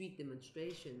that street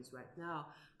demonstrations right now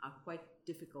are quite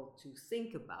difficult to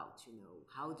think about.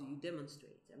 How do you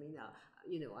demonstrate? I mean,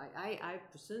 I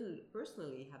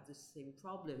personally have the same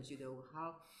problems.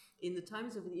 How in the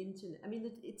times of the internet, I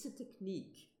mean, it's a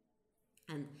technique.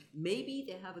 And maybe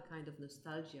they have a kind of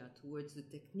nostalgia towards the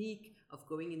technique of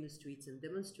going in the streets and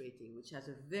demonstrating, which has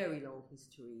a very long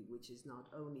history, which is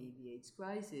not only the AIDS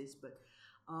crisis, but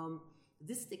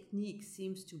this technique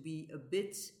seems to be a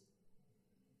bit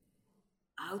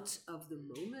out of the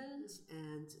moment.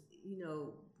 And,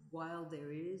 while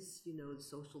there is, the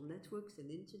social networks and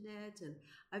internet, and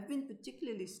I've been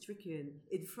particularly stricken,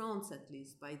 in France at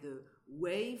least, by the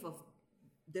wave of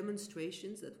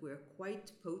demonstrations that were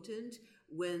quite potent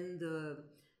when the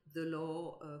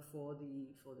law for the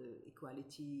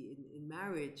equality in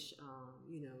marriage,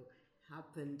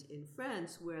 happened in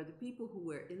France, where the people who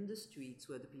were in the streets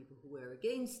were the people who were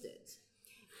against it.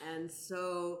 And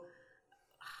so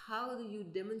how do you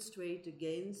demonstrate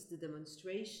against the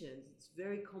demonstrations? It's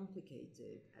very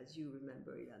complicated, as you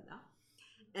remember, Ilana.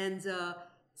 And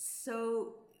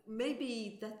so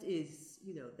maybe that is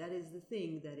the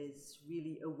thing that is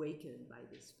really awakened by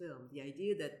this film. The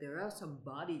idea that there are some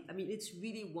bodies. I mean, it's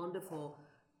really wonderful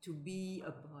to be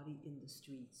a body in the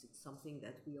streets. It's something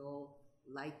that we all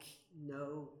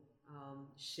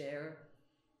share.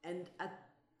 And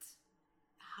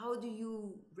how do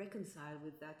you reconcile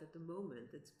with that at the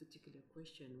moment? That's a particular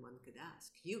question one could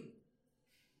ask you,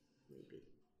 maybe.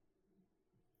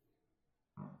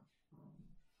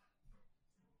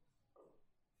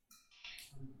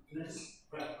 Can I just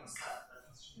press that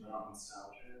question around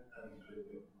nostalgia a little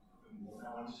bit more?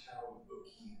 I wondered how the book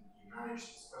you managed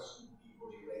this question you've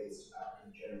already raised about kind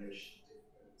of generational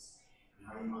difference, and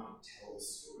how you might tell the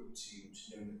story to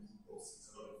younger people,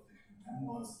 since a lot of the kind of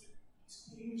memoirs that you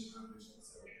speak English language, like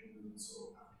Sarah Children's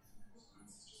or African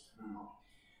Consequences, has just come out.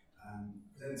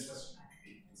 Present this question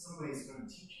actually, in some ways, when I'm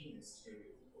teaching this to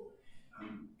younger people,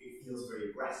 it feels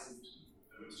very aggressive to me.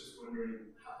 I was just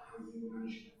wondering how you were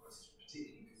managing that question,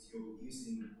 particularly because you're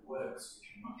using works which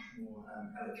are much more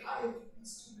elegiac, at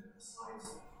least in the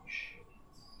sides of the show.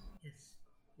 Yes.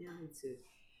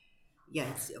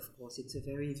 Yeah, of course, it's a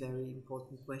very, very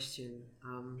important question.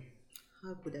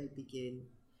 How could I begin?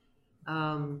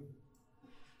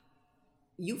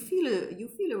 You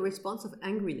feel a response of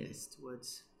angriness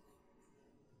towards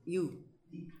you.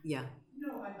 Yeah.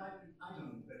 No, I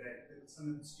don't, but some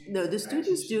of the students. No, the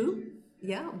students do.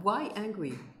 Yeah. Why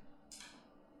angry?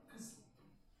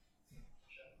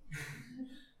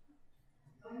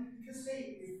 Because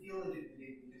they feel that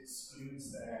it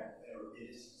excludes their ability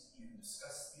to even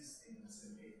discuss these things,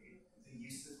 and the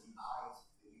use of the eye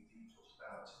that you talked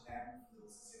about to them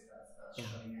feels as if that's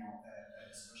shutting out their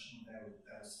discussion, their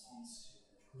response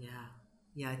to it.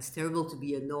 Yeah, it's terrible to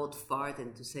be an old fart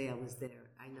and to say I was there.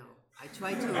 I know. I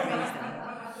try to erase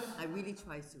that. I really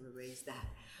try to erase that.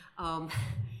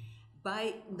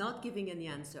 By not giving any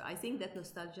answer. I think that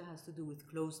nostalgia has to do with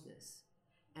closeness.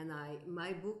 And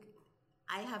my book,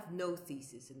 I have no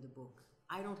thesis in the book.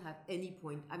 I don't have any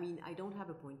point. I mean, I don't have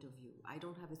a point of view. I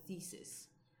don't have a thesis.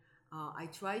 I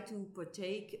try to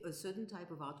partake a certain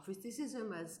type of art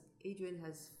criticism, as Adrian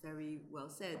has very well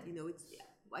said.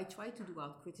 I try to do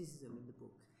art criticism in the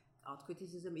book. Art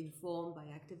criticism informed by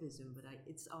activism, but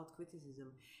it's art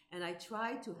criticism. And I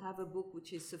try to have a book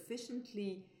which is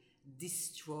sufficiently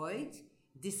destroyed,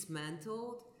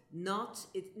 dismantled,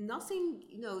 nothing,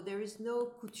 there is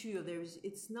no couture,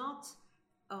 it's not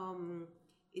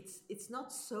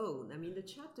sewn. I mean, the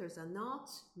chapters are not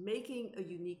making a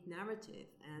unique narrative,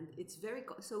 and it's very,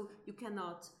 so you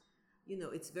cannot,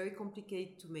 it's very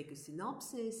complicated to make a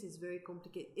synopsis, it's very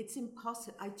complicated, it's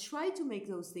impossible. I try to make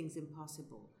those things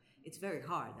impossible. It's very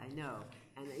hard, I know,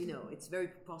 and it's very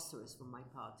preposterous from my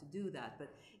part to do that, but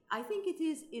I think it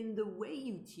is in the way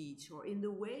you teach, or in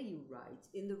the way you write,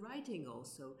 in the writing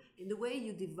also, in the way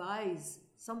you devise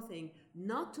something,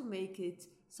 not to make it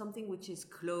something which is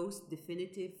closed,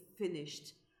 definitive,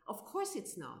 finished. Of course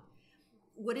it's not.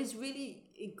 What is really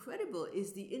incredible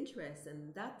is the interest,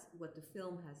 and that's what the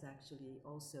film has actually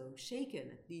also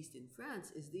shaken, at least in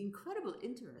France, is the incredible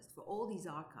interest for all these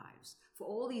archives, for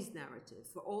all these narratives,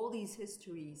 for all these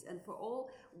histories, and for all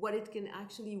what it can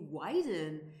actually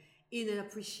widen in an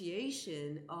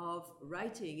appreciation of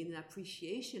writing, in an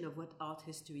appreciation of what art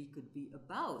history could be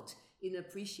about, in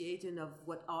appreciation of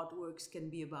what artworks can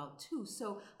be about too.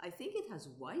 So I think it has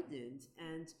widened,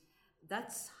 and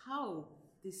that's how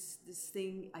this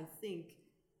thing, I think,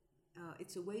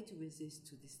 it's a way to resist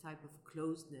to this type of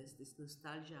closedness, this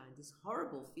nostalgia, and this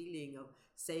horrible feeling of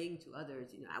saying to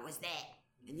others, you know, I was there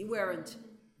and you weren't,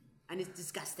 and it's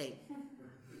disgusting.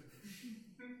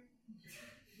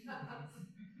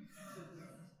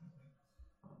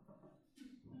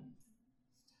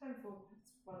 Time for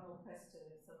perhaps one more question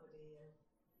if somebody would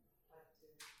like to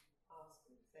ask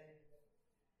or say anything.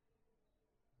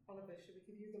 Oliver, should we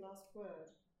give you the last word?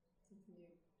 Something you...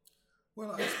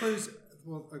 Well, I suppose,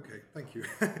 well, okay, thank you.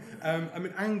 I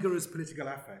mean, anger is political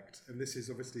affect, and this is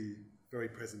obviously very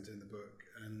present in the book,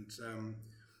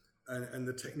 and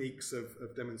the techniques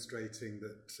of demonstrating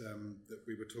that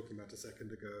we were talking about a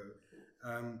second ago.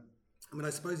 I mean, I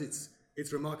suppose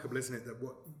it's remarkable, isn't it, that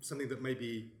something that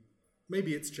maybe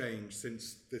it's changed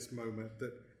since this moment,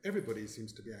 that everybody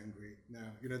seems to be angry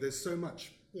now. You know, there's so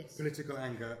much political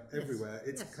anger everywhere.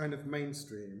 It's kind of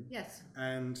mainstream. Yes.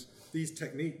 And these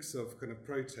techniques of kind of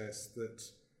protest that,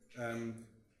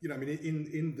 you know, I mean,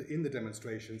 in the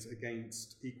demonstrations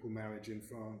against equal marriage in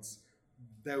France,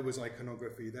 there was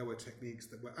iconography, there were techniques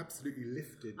that were absolutely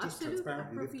lifted, just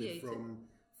transparently lifted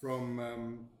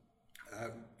from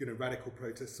you know, radical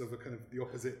protests of a kind of the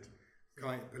opposite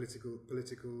kind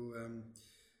political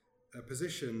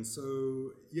position.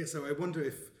 So so I wonder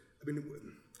if, I mean,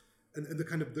 and the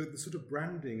kind of the sort of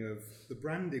branding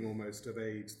almost of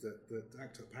AIDS that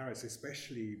Acte Paris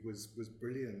especially was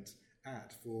brilliant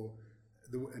at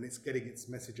and it's getting its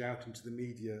message out into the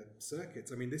media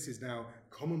circuits. I mean, this is now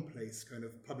commonplace kind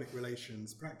of public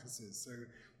relations practices. So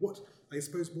what has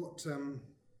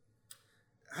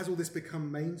all this become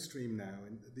mainstream now,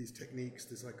 in these techniques,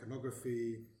 this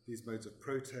iconography, these modes of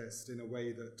protest, in a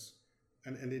way that,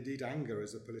 and indeed anger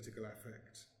as a political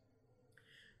affect?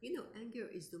 You know, anger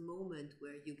is the moment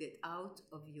where you get out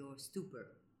of your stupor.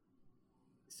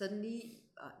 Suddenly,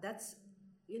 that's,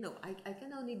 you know, I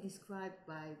can only describe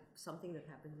by something that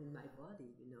happens in my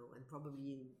body, you know, and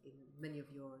probably in many of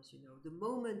yours, you know, the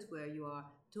moment where you are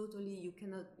totally,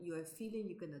 you are feeling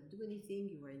you cannot do anything,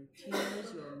 you are in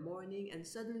tears, you are mourning, and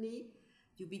suddenly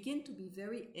you begin to be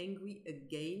very angry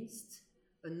against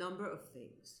a number of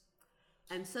things.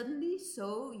 And suddenly,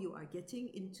 so you are getting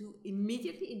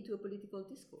immediately into a political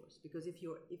discourse, because if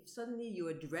suddenly you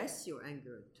address your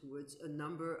anger towards a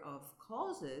number of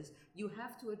causes, you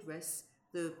have to address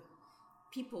the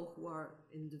people who are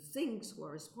in the things who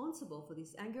are responsible for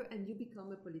this anger, and you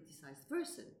become a politicized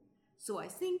person. So I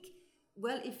think,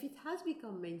 well, if it has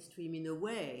become mainstream in a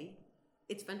way,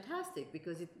 it's fantastic,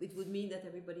 because it would mean that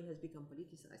everybody has become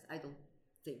politicized. I don't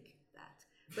think that.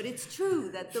 But it's true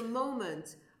that the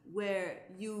moment where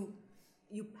you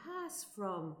pass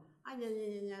from I'm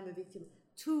a victim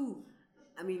to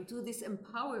this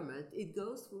empowerment, it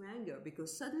goes through anger,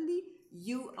 because suddenly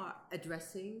you are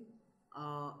addressing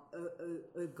a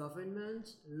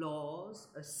government, laws,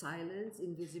 a silence,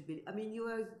 invisibility. I mean,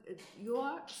 you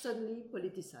are suddenly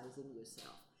politicizing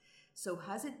yourself. So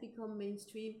has it become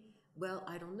mainstream? Well,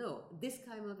 I don't know. This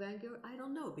kind of anger, I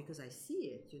don't know, because I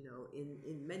see it, you know,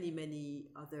 in many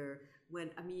other,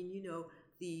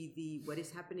 the what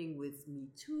is happening with Me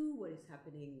Too, what is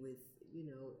happening with, you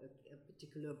know, a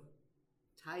particular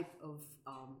type of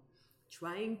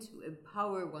trying to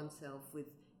empower oneself with,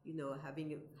 you know, having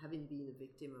been a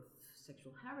victim of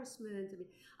sexual harassment. I mean,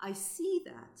 I see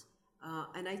that,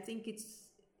 and I think it's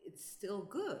still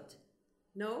good.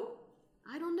 No,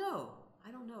 I don't know.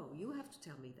 You have to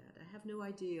tell me that. I have no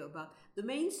idea about the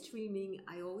mainstreaming.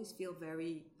 I always feel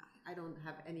I don't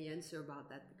have any answer about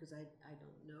that, because I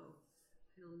don't know.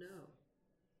 I don't know.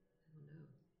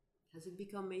 Has it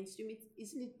become mainstream?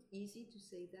 Isn't it easy to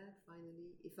say that,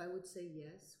 finally? If I would say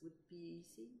yes, would it be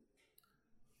easy?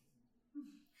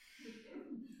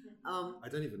 I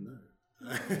don't even know.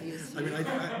 I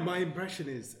mean, my impression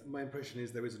is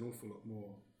there is an awful lot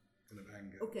more kind of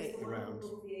anger around.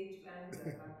 The Age of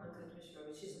Anger by Hunter Mishra,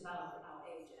 which is about our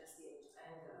age as the age of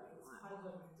anger. It's quite a lot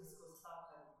of discourse about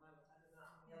that at the moment. I don't know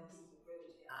how many young people have read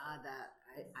it yet.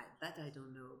 That I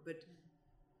don't know, but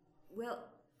well,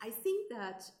 I think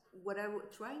that what I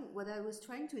was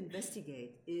trying to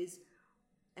investigate is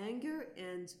anger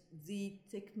and the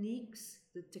techniques,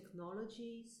 the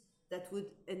technologies that would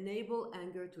enable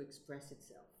anger to express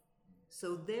itself.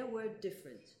 So they were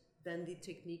different than the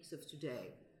techniques of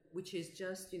today, which is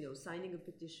just, signing a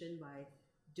petition by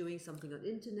doing something on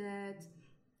internet,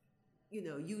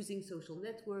 using social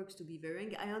networks to be very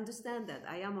angry. I understand that.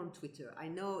 I am on Twitter. I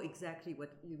know exactly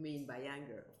what you mean by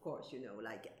anger. Of course,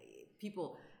 like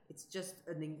people, it's just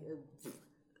of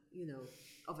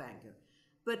anger.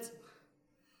 But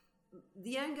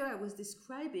the anger I was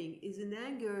describing is an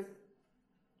anger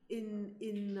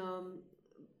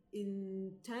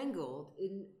entangled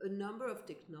in a number of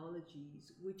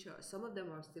technologies, which are, some of them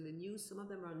are still in use, some of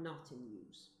them are not in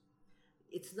use.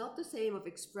 It's not the same of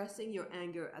expressing your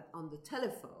anger on the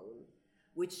telephone,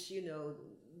 which,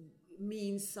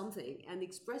 means something, and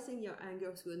expressing your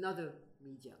anger through another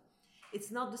media.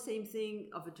 It's not the same thing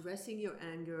of addressing your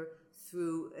anger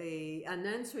through an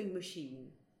answering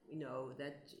machine,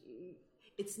 that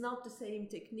it's not the same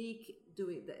technique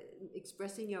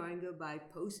expressing your anger by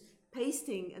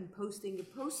pasting and posting a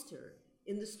poster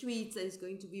in the streets that is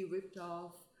going to be ripped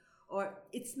off, or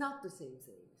it's not the same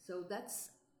thing. So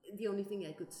that's the only thing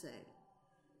I could say.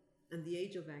 And the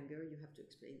age of anger, you have to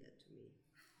explain that to me.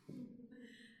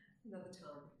 Another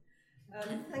time.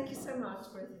 Thank you so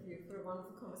much, both of you, for a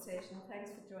wonderful conversation. Thanks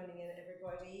for joining in,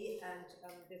 everybody. And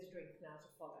there's a drink now to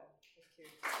follow.